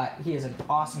 he is an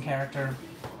awesome character.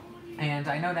 And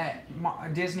I know that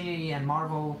Disney and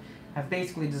Marvel have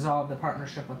basically dissolved the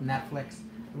partnership with Netflix.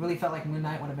 I really felt like Moon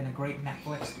Knight would have been a great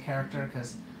Netflix character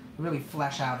because really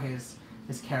flesh out his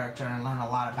character and learn a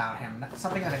lot about him. That's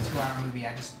something that a 2-hour movie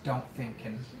I just don't think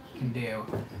can do.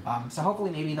 So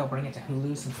hopefully maybe they'll bring it to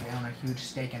Hulu since they own a huge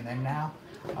stake in them now.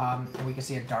 And we can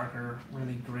see a darker,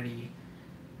 really gritty,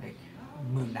 like,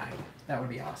 Moon Knight. That would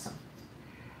be awesome.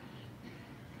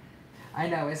 I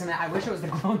know, isn't it? I wish it was the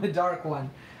glow-in-the-dark one.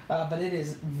 But it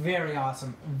is very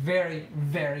awesome. Very,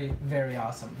 very, very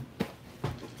awesome.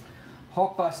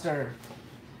 Hulkbuster.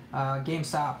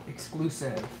 GameStop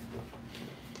exclusive.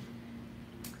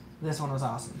 This one was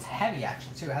awesome. It's heavy,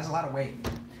 actually, too. It has a lot of weight.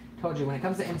 Told you, when it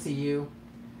comes to MCU,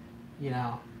 you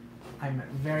know, I'm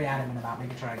very adamant about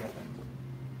making sure I get them.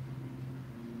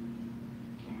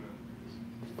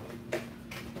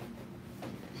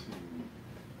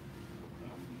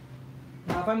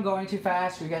 Now, if I'm going too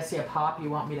fast, or you guys see a pop you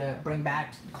want me to bring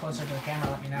back closer to the camera,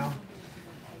 let me know.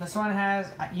 This one has,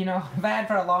 you know, I've had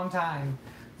for a long time.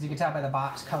 As you can tell by the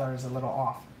box color is a little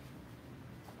off.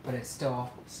 But it's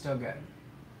still good.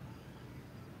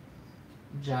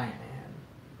 Giant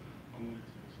Man.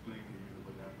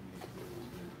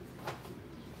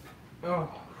 Oh,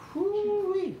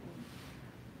 whoo-wee.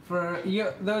 For you,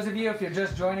 those of you, if you're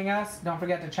just joining us, don't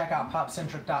forget to check out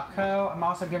popcentric.co. I'm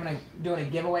also doing a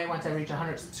giveaway once I reach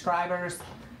 100 subscribers.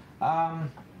 And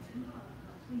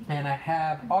I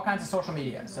have all kinds of social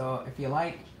media. So if you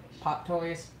like Pop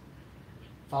Toys,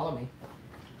 follow me.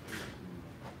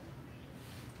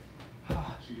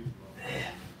 Oh,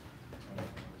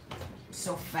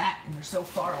 so fat and they're so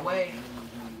far away.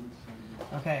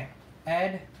 Okay,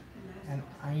 Ed and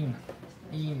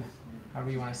Aim,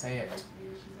 however you want to say it.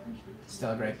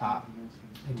 Still a great pop.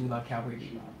 I do love Cowboy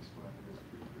Bebop.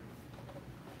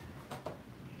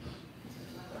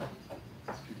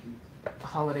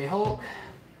 Holiday Hulk.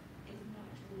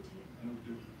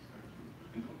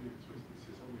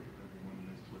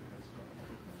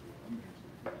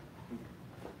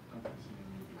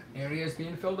 Area's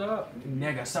being filled up.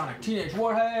 Negasonic Teenage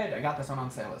Warhead. I got this one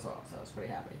on sale as well, so I was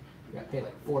pretty happy. You got to pay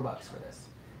like $4 for this.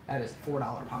 That is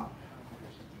 $4 pop.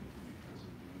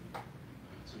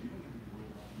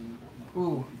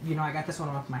 Ooh, you know, I got this one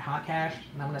off my hot cash,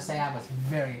 and I'm going to say I was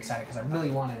very excited because I really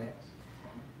wanted it.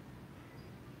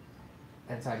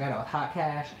 And so I got it with hot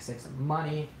cash, I saved some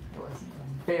money. It was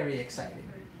very exciting.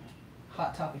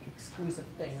 Hot Topic exclusive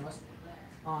thing. It was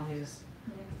on his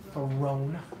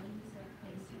throne.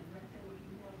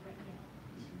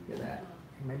 Look at that.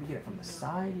 Maybe get it from the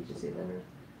side, you can see there.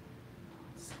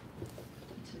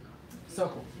 So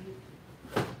cool.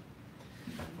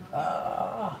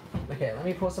 Okay, let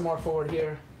me pull some more forward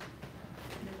here.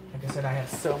 Like I said, I have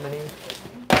so many.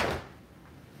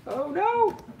 Oh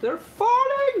no! They're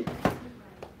falling!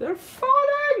 They're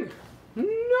falling!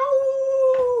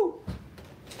 No!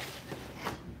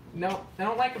 No, I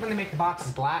don't like it when they make the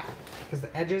boxes black because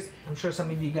the edges. I'm sure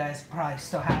some of you guys probably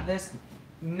still have this.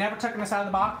 Never taken this out of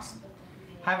the box.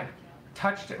 Haven't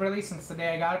touched it really since the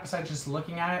day I got it, besides just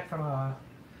looking at it from a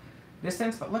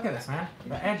distance. But look at this, man.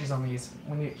 The edges on these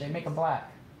when they make them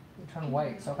black, they turn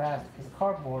white so fast because the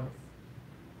cardboard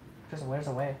just wears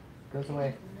away, goes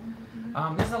away.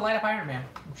 This is a light up Iron Man.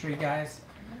 I'm sure you guys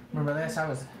remember this. I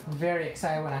was very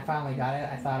excited when I finally got it.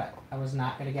 I thought I was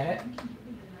not gonna get it,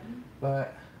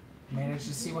 but managed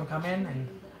to see one come in and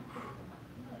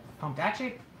pumped.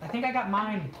 Actually, I think I got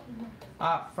mine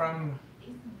from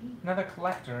another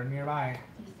collector nearby.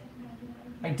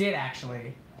 I did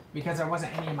actually, because there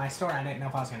wasn't any in my store and I didn't know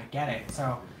if I was gonna get it.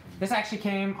 So this actually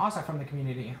came also from the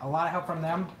community. A lot of help from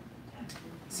them.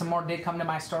 Some more did come to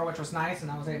my store, which was nice, and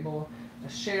I was able to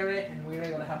share it, and we were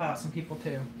able to help out some people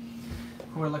too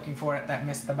who were looking for it that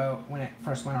missed the boat when it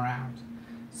first went around.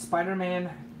 Spider-Man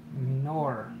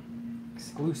Noir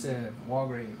exclusive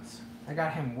Walgreens. I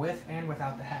got him with and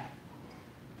without the hat.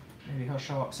 Maybe he'll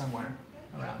show up somewhere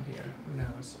around here. Who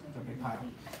knows? There's a big pile.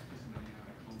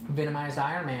 Venomized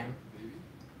Iron Man.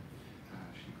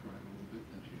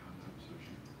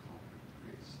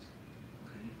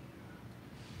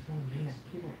 Oh man,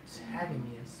 people are tagging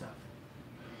me and stuff.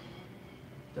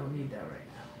 Don't need that right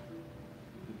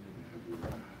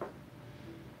now.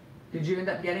 Did you end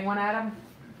up getting one, Adam?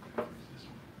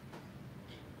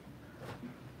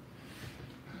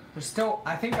 There's still,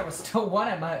 I think there was still one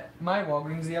at my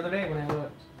Walgreens the other day when I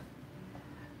looked.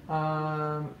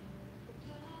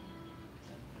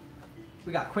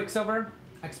 We got Quicksilver,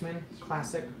 X-Men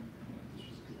Classic.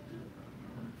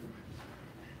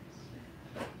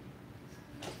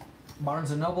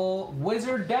 Barnes & Noble,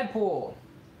 Wizard Deadpool.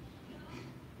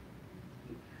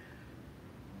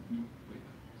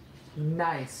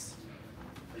 Nice.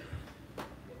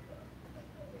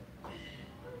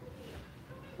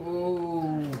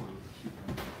 Ooh.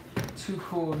 Too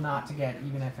cool not to get,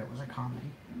 even if it was a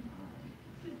common.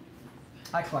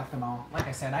 I collect them all. Like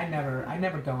I said, I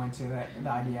never go into the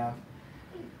idea of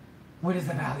what is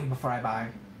the value before I buy.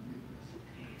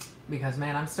 Because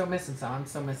man, I'm still missing some. I'm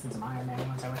still missing some Iron Man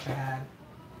ones I wish I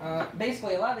had.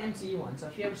 Basically, a lot of the MCU ones. So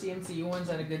if you ever see MCU ones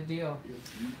at a good deal,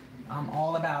 I'm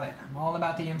all about it. I'm all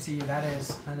about the MCU. That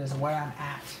is where I'm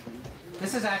at.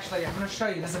 This is actually, I'm going to show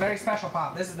you, this is a very special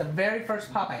pop. This is the very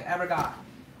first pop I ever got.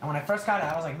 And when I first got it,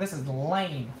 I was like, this is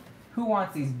lame. Who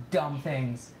wants these dumb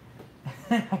things?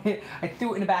 I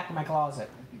threw it in the back of my closet.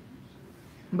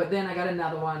 But then I got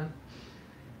another one,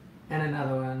 and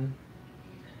another one,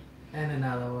 and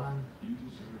another one.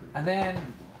 And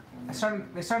then they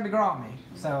started to grow on me.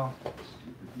 So,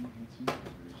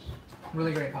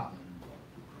 really great pop.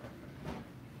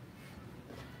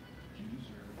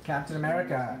 Captain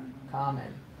America,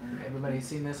 common. Everybody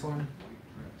seen this one?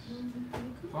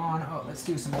 Oh, let's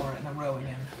do some more in a row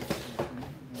again.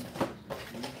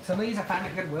 Some of these I found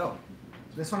at Goodwill.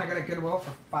 This one I got at Goodwill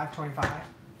for $5.25.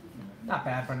 Not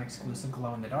bad for an exclusive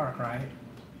glow in the dark, right?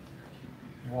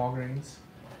 Walgreens.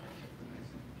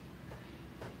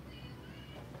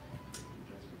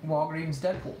 Walgreens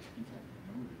Deadpool.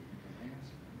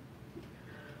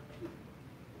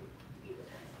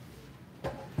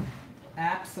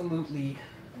 Absolutely.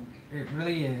 It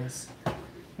really is.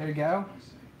 There you go.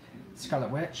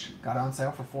 Scarlet Witch got on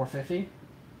sale for $4.50.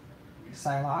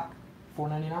 Psylocke,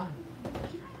 $4.99.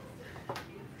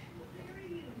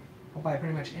 I'll buy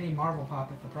pretty much any Marvel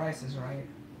pop if the price is right.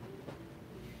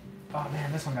 Oh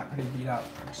man, this one got pretty beat up.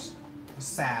 It's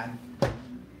sad.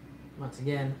 Once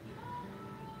again.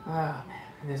 Ah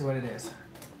man, it is what it is.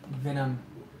 Venom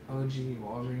OG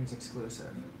Walgreens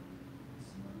exclusive.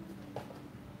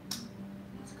 It's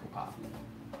a cool pop.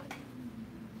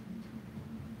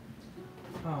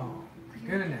 Oh my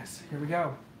goodness, here we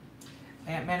go.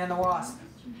 Ant-Man and the Wasp.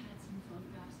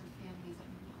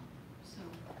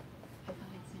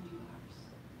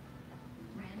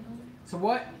 So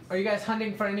what, are you guys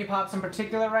hunting for any pops in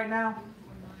particular right now?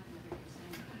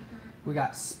 We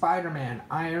got Spider-Man,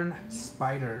 Iron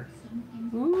Spider.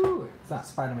 Ooh, it's not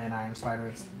Spider-Man, Iron Spider,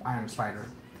 it's Iron Spider.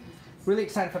 Really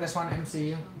excited for this one,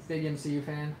 MCU. Big MCU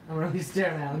fan. I'm really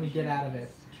staring now, let me get out of it.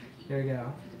 Here we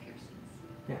go.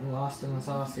 Getting lost in the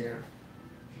sauce here.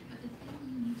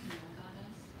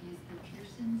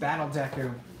 Battle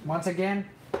Deku. Once again,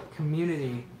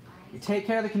 community. You take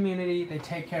care of the community, they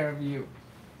take care of you.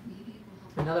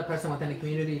 Another person within the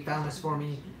community found this for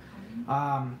me.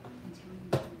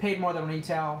 Paid more than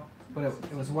retail, but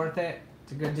it was worth it.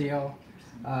 It's a good deal,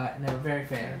 and they were very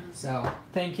fair. So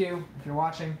thank you if you're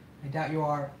watching. I doubt you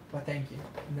are, but thank you.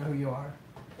 You know who you are.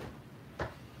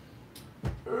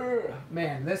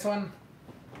 Man, this one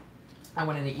I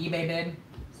went into eBay bid.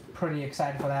 pretty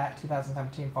excited for that.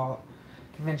 2017 Fall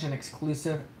Convention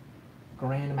exclusive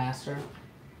Grandmaster.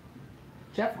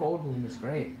 Jeff Goldblum is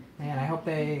great. Man, I hope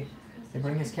they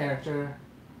bring his character.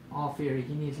 All Fury,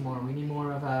 he needs more. We need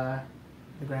more of the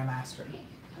Grandmaster.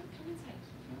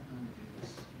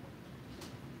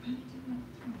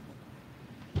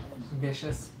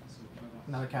 Vicious.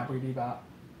 Another Cowboy Bebop.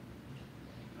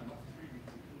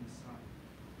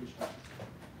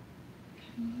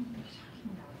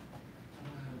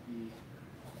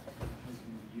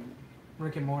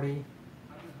 Rick and Morty.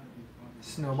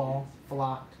 Snowball.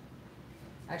 Flocked.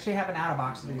 I actually have an out of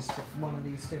box of these, one of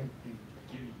these too.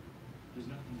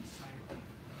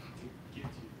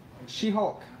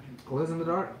 She-Hulk. Glows in the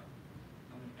dark.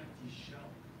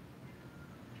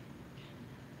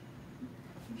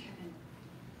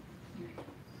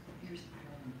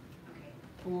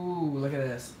 Ooh, look at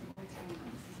this.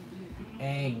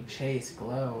 Aang, Chase,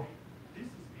 Glow.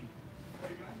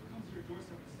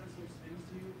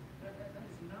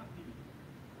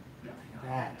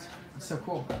 That's so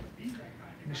cool. I'm going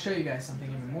to show you guys something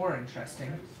even more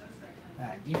interesting.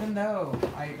 That even though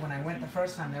when I went the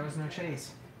first time there was no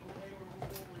Chase,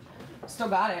 still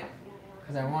got it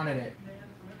because I wanted it.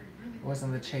 It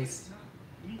wasn't the Chase.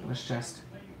 It was just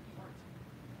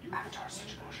Avatar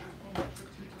Situation.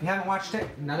 If you haven't watched it,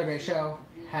 another great show.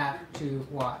 Have to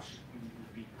watch.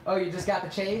 Oh, you just got the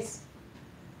Chase?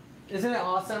 Isn't it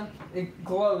awesome? It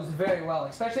glows very well,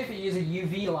 especially if you use a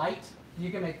UV light. You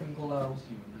can make them glow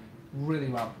really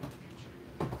well.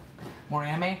 More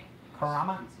anime?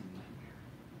 Kurama?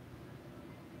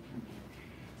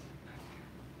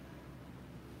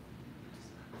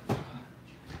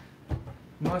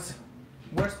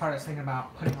 Worst part is thinking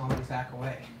about putting all these back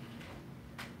away.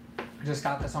 I just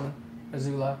got this on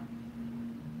Azula.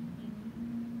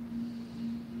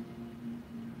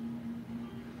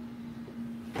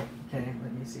 Okay,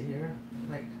 let me see here.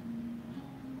 Right.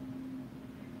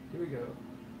 Here we go.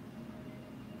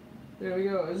 There we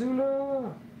go,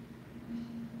 Azula!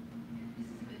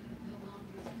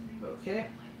 Okay.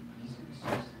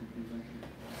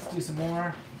 Let's do some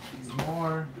more. Some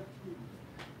more.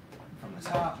 From the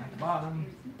top and the bottom.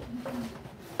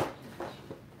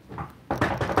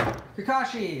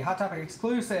 Kakashi, Hot Topic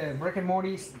exclusive. Rick and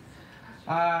Morty's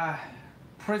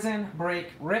Prison Break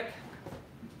Rick.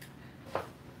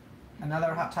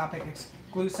 Another Hot Topic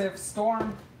exclusive.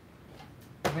 Storm.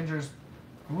 Avengers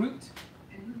Groot.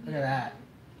 Look at that.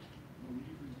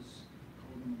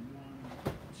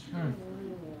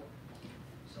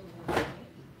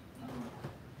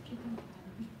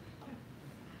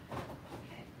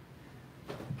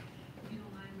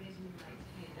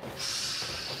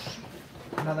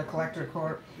 Another Collector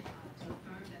Corp.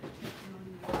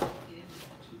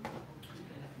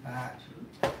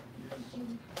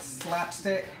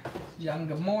 Slapstick. Young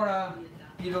Gamora.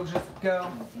 Beetlejuice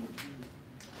Go.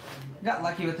 Got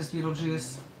lucky with this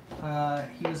Beetlejuice.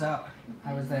 He was up.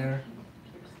 I was there.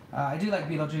 I do like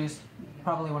Beetlejuice.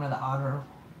 Probably one of the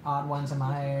odd ones in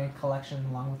my collection,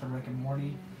 along with the Rick and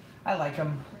Morty. I like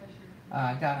him.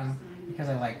 I got him because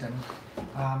I liked him.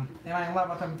 Am I in love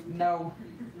with him? No.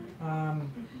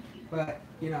 But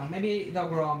you know, maybe they'll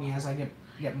grow on me as I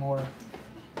get more,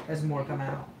 as more come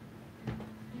out.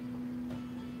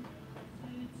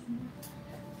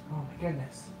 Oh my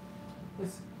goodness.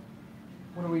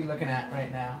 What are we looking at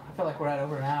right now? I feel like we're at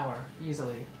over an hour.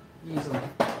 Easily.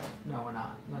 No, we're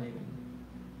not. Not even.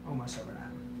 Almost over an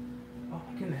hour. Oh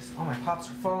my goodness. All my pops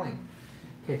are falling.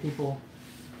 Okay, people,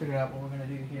 figure out what we're going to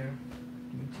do here.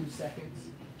 Give me 2 seconds.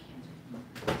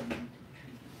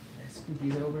 Let's scoot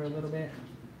these over a little bit.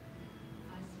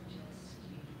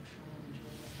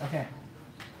 Okay.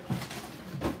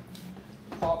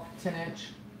 Hulk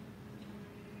 10-inch.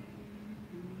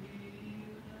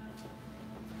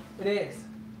 It is.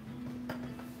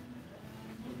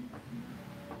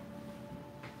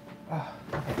 Oh,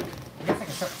 okay. I guess I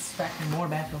can start stacking more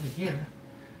back over here.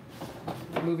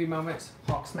 Movie moments.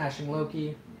 Hulk smashing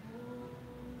Loki.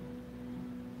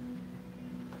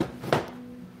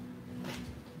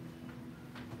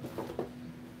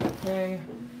 Okay.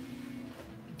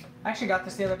 I actually got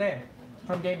this the other day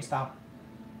from GameStop.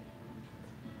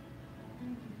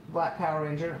 Black Power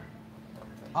Ranger.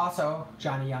 Also,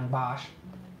 Johnny Young Bosch.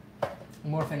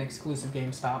 Morphin exclusive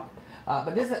GameStop.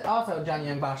 But this is also Johnny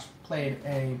Young Bosch played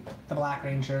the Black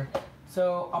Ranger.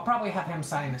 So I'll probably have him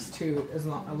sign this too,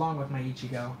 along with my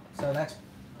Ichigo. So that's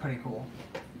pretty cool.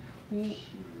 Let's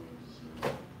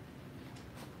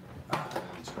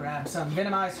grab some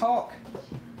Venomized Hulk.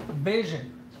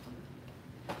 Vision.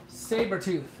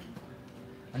 Sabretooth.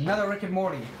 Another Rick and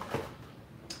Morty.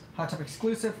 Hot Tub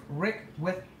exclusive, Rick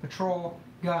with Patrol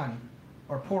Gun.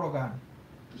 or portal gun.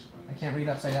 I can't read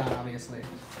upside down, obviously.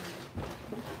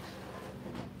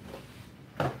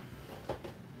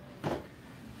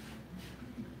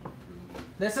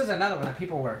 This is another one that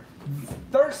people were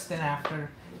thirsting after,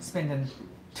 spending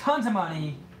tons of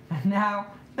money, and now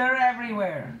they're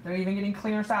everywhere. They're even getting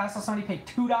clearance out. I saw somebody pay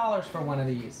 $2 for one of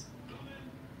these.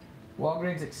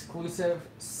 Walgreens exclusive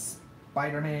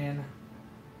Spider-Man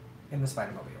in the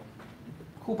Spider-Mobile.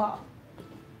 Cool pop.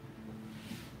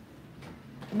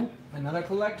 Ooh, another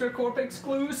Collector Corp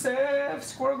exclusive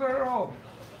Squirrel Girl.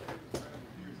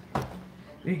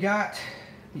 We got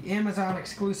the Amazon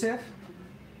exclusive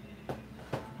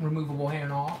removable hair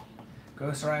and all.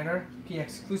 Ghost Rider PX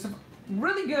exclusive.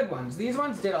 Really good ones. These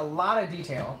ones did a lot of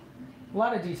detail. A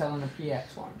lot of detail in the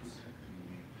PX ones.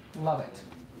 Love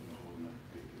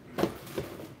it.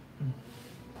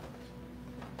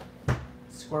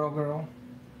 Squirrel Girl.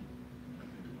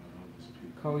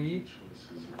 Koi.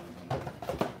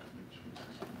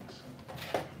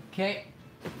 Okay.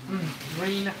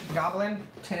 Green Goblin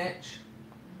 10-inch.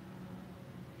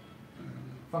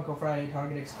 Funko Friday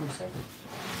Target exclusive.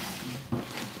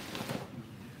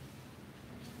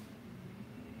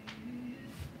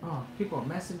 Oh, people are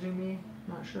messaging me.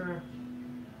 Not sure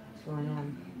what's going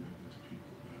on.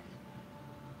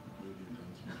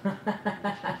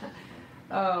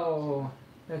 Oh,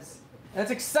 that's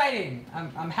exciting.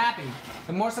 I'm happy.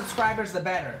 The more subscribers, the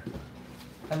better.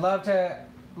 I love to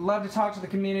talk to the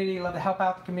community. Love to help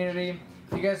out the community.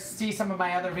 If you guys see some of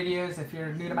my other videos, if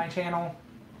you're new to my channel,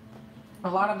 a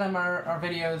lot of them are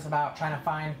videos about trying to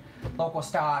find local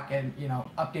stock and, you know,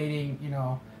 updating, you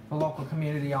know, the local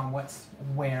community on what's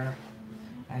where,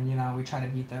 and, you know, we try to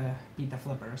beat the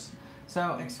flippers.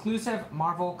 So exclusive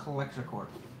Marvel Collector Corp.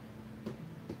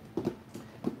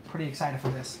 Pretty excited for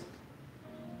this.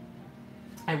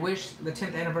 I wish the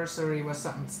 10th anniversary was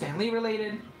something Stan Lee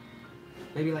related.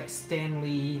 Maybe like Stan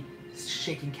Lee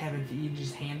shaking Kevin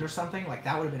Feige's hand or something. Like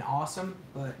that would have been awesome,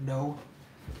 but no.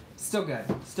 Still good.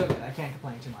 Still good. I can't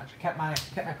complain too much. I kept my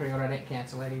pre-order. I didn't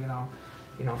cancel it, even though,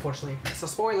 you know, unfortunately. So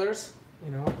spoilers. You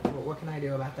know, what can I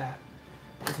do about that?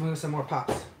 Let's move some more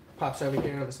pops. Pops over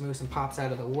here. Let's move some pops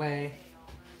out of the way.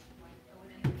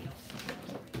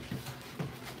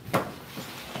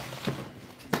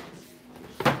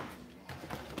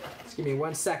 Just give me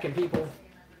 1 second, people.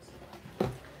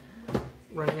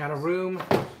 Running out of room.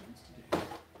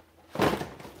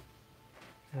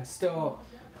 And still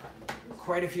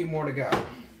quite a few more to go.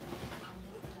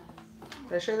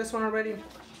 Did I share this one already?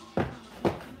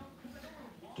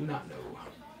 Do not know.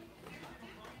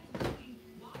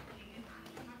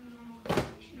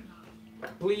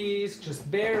 Please just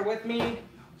bear with me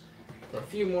for a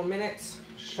few more minutes.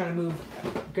 Just trying to move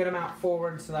a good amount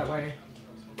forward so that way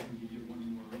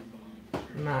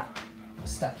I'm not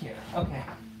stuck here. Okay.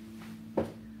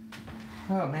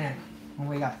 Oh man, well,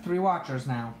 we got 3 watchers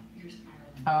now.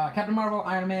 Captain Marvel,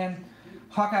 Iron Man,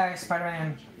 Hawkeye,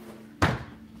 Spider-Man,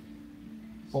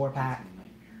 4-pack.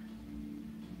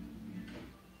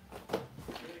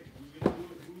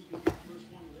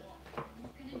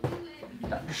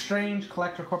 Doctor Strange,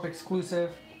 Collector Corp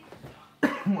exclusive.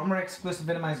 One more exclusive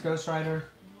Venomized Ghost Rider.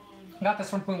 Got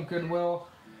this one from Goodwill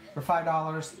for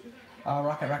 $5.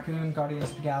 Rocket Raccoon, Guardians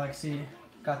of the Galaxy.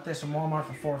 Got this from Walmart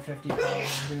for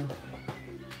 $4.50.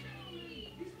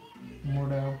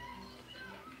 Mordo.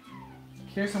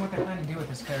 Curious on what they plan to do with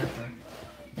this character.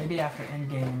 Maybe after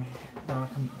Endgame, they'll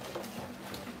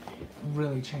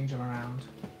really change him around.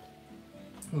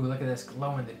 Ooh, look at this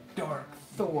glow-in-the-dark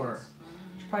Thor.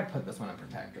 Should probably put this one in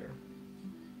Protector.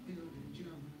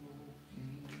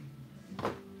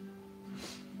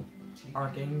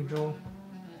 Archangel.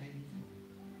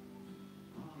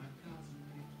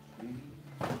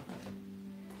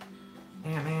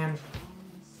 Ant-Man.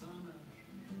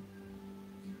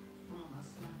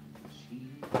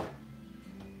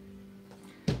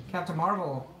 Captain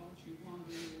Marvel.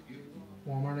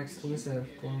 Walmart exclusive,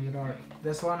 glow in the dark.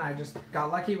 This one I just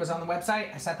got lucky, it was on the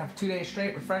website. I sat there for 2 days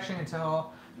straight, refreshing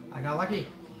until I got lucky.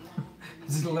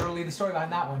 This is literally the story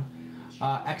behind that one.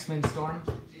 X-Men Storm.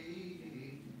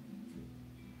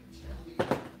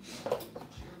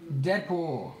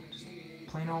 Deadpool. Just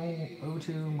plain old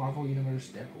O2 Marvel Universe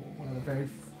Deadpool. One of the very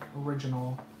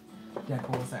original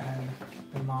Deadpools that had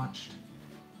been launched.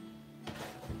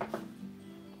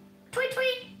 Tweet,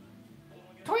 tweet!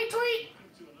 Tweet, tweet!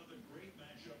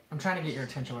 I'm trying to get your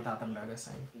attention without them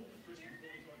noticing.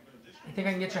 You think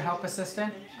I can get your help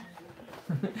assistant?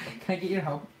 Can I get your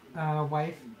help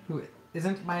wife, who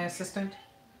isn't my assistant?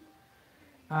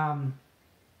 Ronan.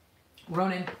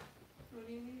 What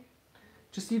do you need?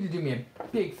 Just need to do me a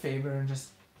big favor and just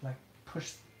like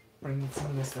push bring some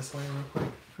of this way real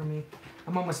quick for me.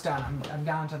 I'm almost done. I'm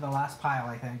down to the last pile,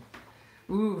 I think.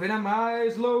 Ooh,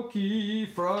 Venomized Loki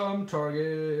from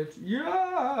Target.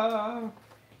 Yeah!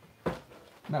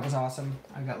 That was awesome.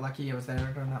 I got lucky. I was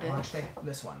there during that launch day.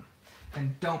 This one.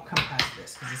 And don't come past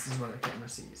this, because this is where the camera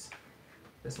sees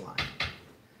this line.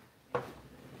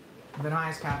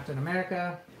 Venomized Captain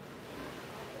America.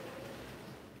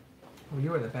 Oh,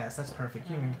 you were the best. That's perfect.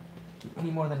 You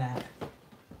need more than that.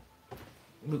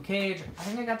 Luke Cage. I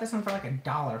think I got this one for like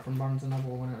 $1 from Barnes &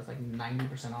 Noble when it was like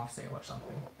 90% off sale or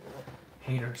something.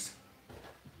 Haters.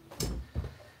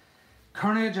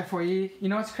 Carnage FYE. You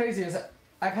know what's crazy is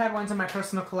I've had ones in my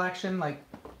personal collection like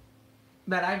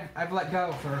that I've let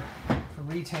go for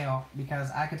retail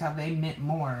because I could tell they meant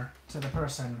more to the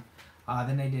person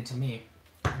than they did to me.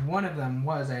 And one of them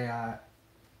was a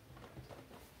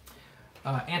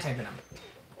Anti-Venom.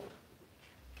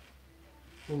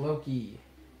 Loki.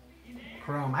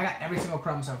 Chrome. I got every single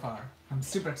Chrome so far. I'm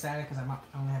super excited because I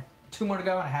only have 2 more to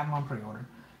go and I have them on pre-order.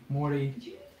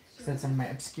 Morty. Said some of my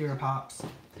obscure pops.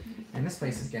 And this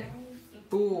place is getting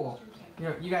full. You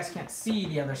know, you guys can't see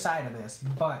the other side of this,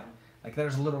 but like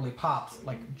there's literally pops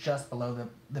like just below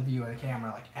the view of the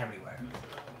camera, like everywhere.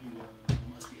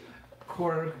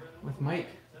 Korg with Mike.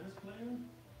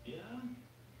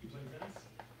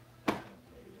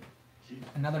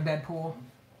 Another Deadpool.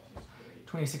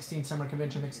 2016 Summer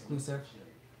Convention exclusive.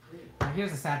 Now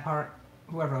here's the sad part.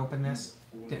 Whoever opened this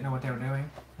didn't know what they were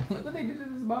doing. Look what they did to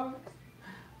this box.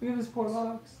 Look at this poor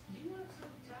box. You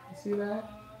see that?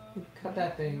 They cut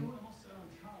that thing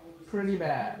pretty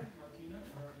bad.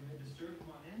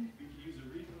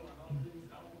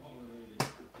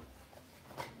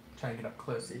 Try to get up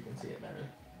close so you can see it better.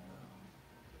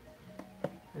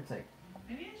 It's like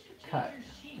cut.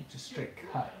 It's just straight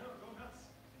cut.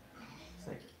 It's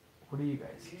like, what are you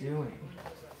guys doing?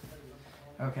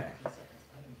 Okay.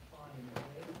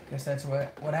 Guess that's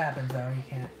what happens though.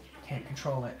 You can't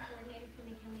control it.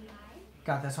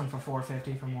 Got this one for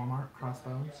 $4.50 from Walmart.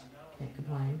 Crossbones. Can't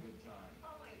complain.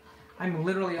 I'm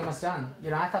literally almost done. You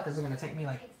know, I thought this was gonna take me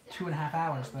like 2.5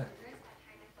 hours, but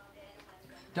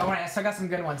don't worry. I still got some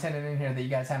good ones hidden in here that you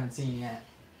guys haven't seen yet.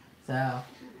 So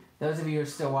those of you who are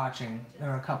still watching, there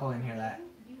are a couple in here that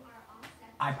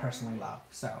I personally love.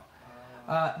 So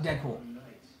Deadpool.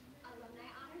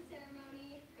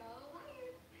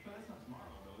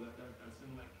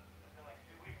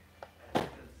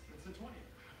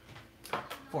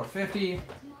 $4.50.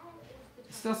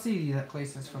 Still see that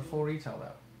places for full retail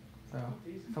though, so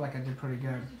I feel like I did pretty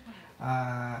good.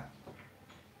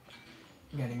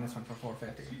 Getting this one for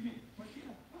 $4.50.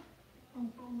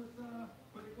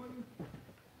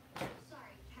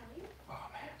 Oh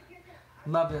man,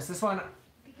 love this. This one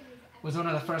was one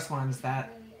of the first ones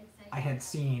that I had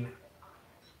seen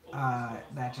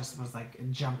that just was like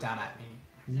it jumped out at me.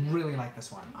 Really like this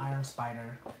one. Iron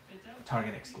Spider,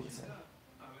 Target exclusive.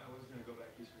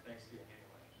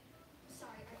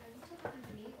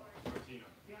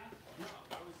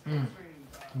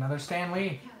 Another Stan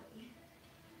Lee.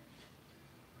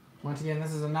 Once again,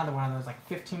 this is another one of those like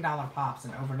 $15 pops,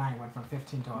 and overnight went from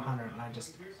 15 to 100, and I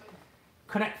just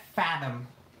couldn't fathom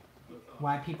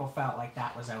why people felt like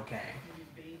that was okay.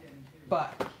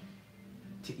 But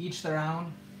to each their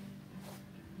own.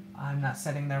 I'm not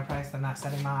setting their price, they're not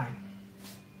setting mine.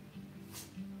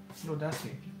 A little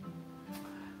dusty.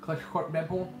 Collector Corp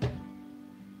Deadpool.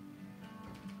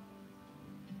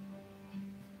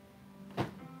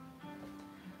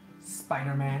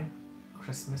 Spider-Man,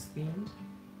 Christmas themed.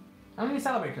 I don't even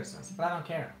celebrate Christmas, but I don't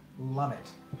care. Love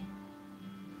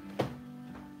it.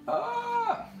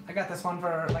 Oh, I got this one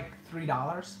for like $3.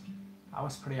 That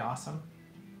was pretty awesome.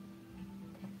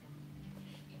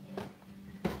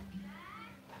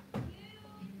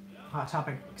 Hot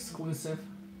Topic exclusive,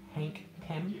 Hank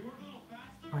Pym,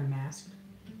 Unmasked.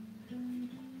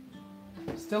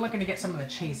 Still looking to get some of the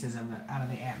chases out of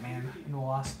the Ant-Man and the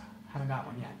Wasp. Haven't got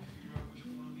one yet.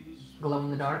 Glow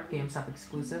in the Dark, GameStop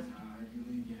exclusive.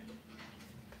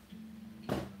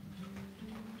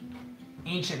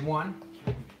 Ancient One.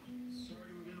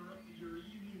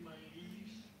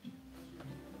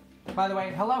 By the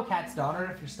way, hello Cat's daughter,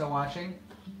 if you're still watching.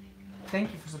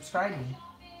 Thank you for subscribing.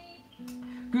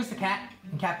 Goose the Cat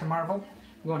and Captain Marvel.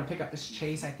 We're going to pick up this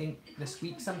chase, I think, this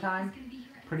week sometime.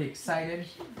 Pretty excited.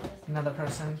 Another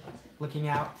person looking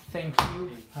out. Thank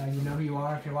you. You know who you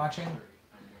are if you're watching. I'm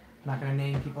not going to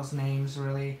name people's names,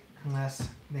 really, unless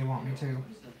they want me to.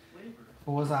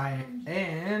 Bullseye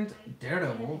and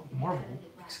Daredevil, Marvel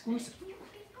exclusive.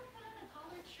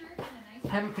 I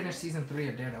haven't finished season 3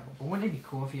 of Daredevil, but wouldn't it be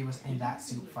cool if he was in that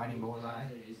suit fighting Bullseye?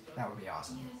 That would be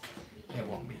awesome. It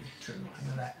won't be true, I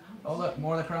know that. Oh look,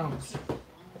 more of the chromes.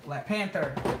 Black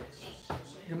Panther.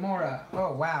 Gamora.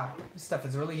 Oh wow, this stuff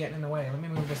is really getting in the way. Let me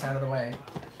move this out of the way.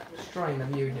 Destroying the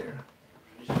view here.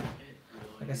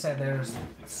 Like I said, there's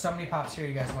so many pops here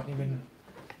you guys won't even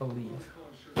believe.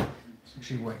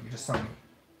 Actually, wait, you just saw me.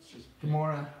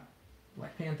 Gamora,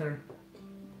 Black Panther.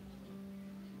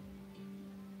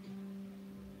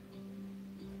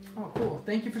 Oh, cool.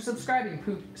 Thank you for subscribing,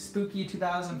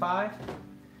 Spooky2005.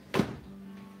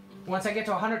 Once I get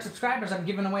to 100 subscribers, I'm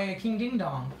giving away a King Ding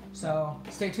Dong. So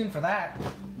stay tuned for that.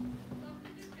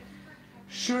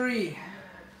 Shuri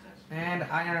and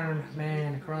Iron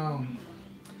Man Chrome.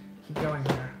 Keep going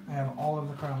here. I have all of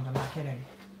the chromes, I'm not kidding.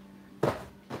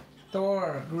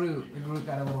 Thor, Groot. The Groot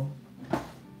got a little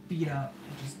beat up,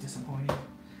 which is disappointing.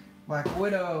 Black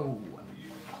Widow,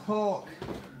 Hulk,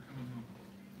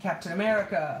 Captain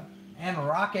America, and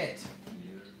Rocket.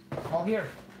 All here.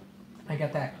 I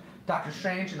got that Doctor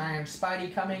Strange and Iron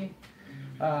Spidey coming.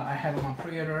 I have them on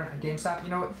pre-order at GameStop. You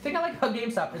know, the thing I like about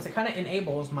GameStop is it kind of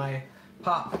enables my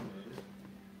pop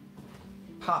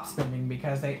spending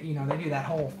because they do that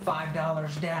whole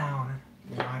 $5 down.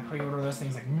 You know, I pre-order those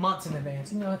things like months in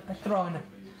advance. You know, I throw in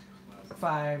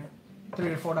 $3 to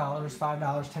 $4, $5,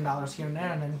 $10 here and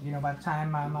there, and then you know by the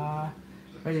time I'm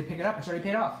ready to pick it up, it's already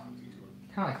paid off.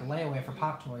 Kind of like a layaway for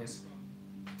pop toys.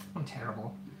 I'm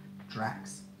terrible.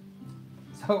 Drax.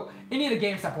 So any of the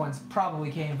GameStop ones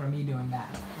probably came from me doing that.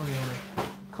 Really.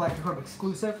 Collector Corp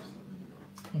exclusive.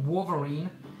 Wolverine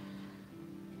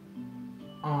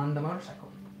on the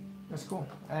motorcycle. That's cool.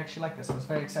 I actually like this. I was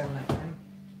very excited when that came.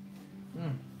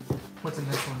 What's in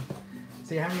this one?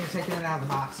 See, I haven't even taken it out of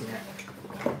the box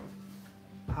yet.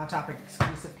 Hot Topic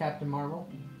exclusive Captain Marvel.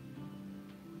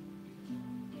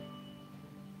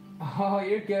 Oh,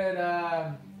 you're good,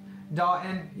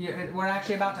 Dalton. We're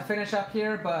actually about to finish up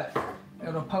here, but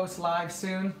it'll post live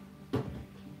soon.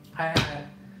 I had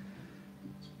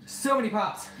so many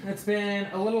pops. It's been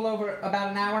a little over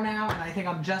about an hour now, and I think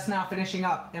I'm just now finishing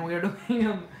up, and we are doing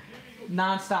them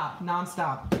non-stop.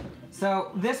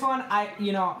 So this one,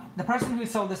 the person who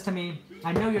sold this to me,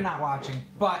 I know you're not watching,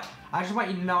 but I just want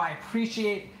you to know I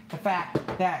appreciate the fact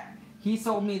that he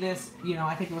sold me this,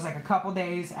 I think it was like a couple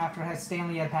days after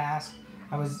Stanley had passed.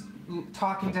 I was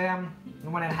talking to him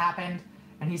when it happened,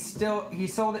 and he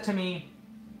sold it to me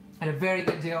at a very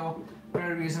good deal,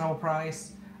 very reasonable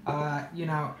price.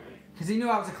 Because he knew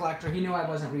I was a collector, he knew I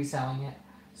wasn't reselling it,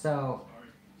 so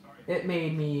it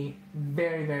made me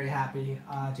very, very happy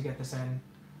to get this in.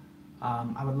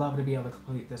 I would love to be able to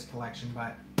complete this collection,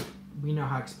 but we know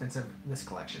how expensive this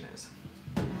collection is.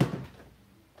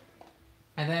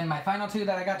 And then my final two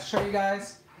that I got to show you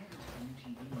guys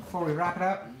before we wrap it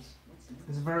up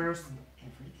is Verse,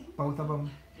 both of them.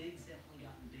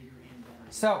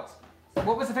 So,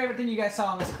 what was the favorite thing you guys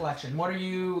saw in this collection? What are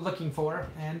you looking for?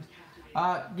 And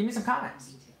give me some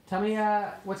comments. Tell me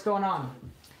what's going on.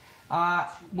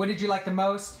 What did you like the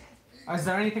most? Is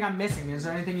there anything I'm missing? Is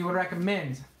there anything you would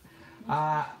recommend?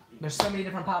 There's so many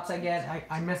different pops I get.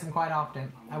 I miss them quite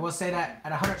often. I will say that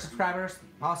at 100 subscribers,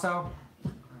 also,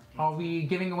 I'll be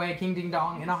giving away King Ding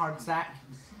Dong in a hard stack.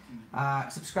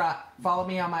 Subscribe. Follow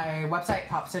me on my website,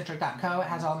 popcentric.co. It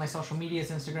has all my social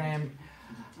medias, Instagram,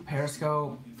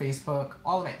 Periscope, Facebook,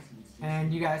 all of it.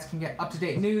 And you guys can get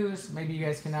up-to-date news. Maybe you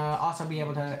guys can also be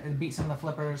able to beat some of the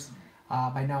flippers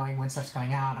by knowing when stuff's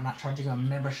coming out. I'm not charging a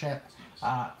membership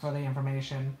for the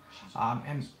information.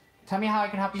 And tell me how I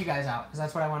can help you guys out, because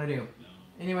that's what I want to do.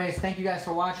 Anyways, thank you guys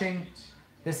for watching.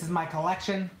 This is my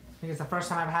collection. I think it's the first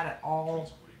time I've had it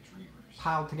all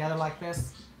piled together like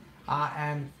this.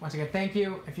 And once again, thank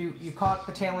you. If you caught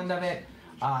the tail end of it,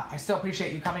 I still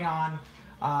appreciate you coming on.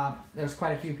 There's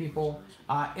quite a few people.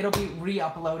 It'll be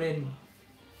re-uploaded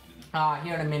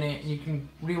here in a minute. You can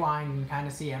rewind and kind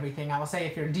of see everything. I will say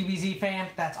if you're a DBZ fan,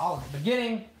 that's all at the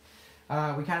beginning.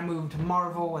 We kind of moved to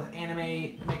Marvel with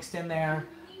anime mixed in there.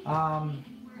 I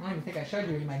don't even think I showed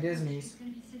you my Disneys.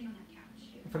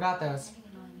 I forgot those.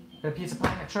 Got a Pizza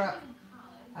Planet truck.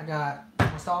 I got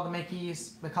almost all the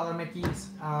Mickeys, the color Mickeys,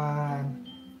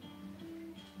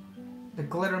 the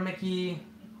glitter Mickey.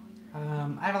 I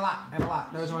have a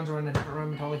lot. Those ones were in a different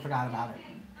room. Totally forgot about it.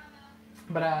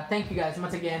 But thank you guys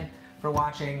once again for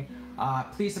watching.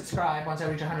 Please subscribe. Once I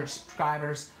reach 100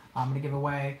 subscribers, I'm going to give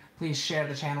away. Please share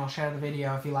the channel, share the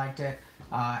video if you liked it.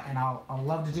 And I'll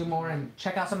love to do more. And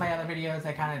check out some of my other videos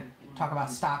that kind of talk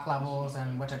about stock levels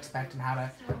and what to expect and how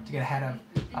to get ahead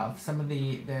of some of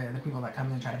the people that come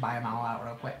in and try to buy them all out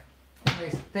real quick.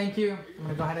 Anyways, thank you. I'm going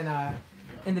to go ahead and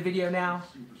end the video now.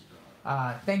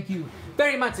 Thank you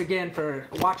very much again for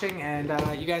watching, and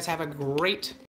you guys have a great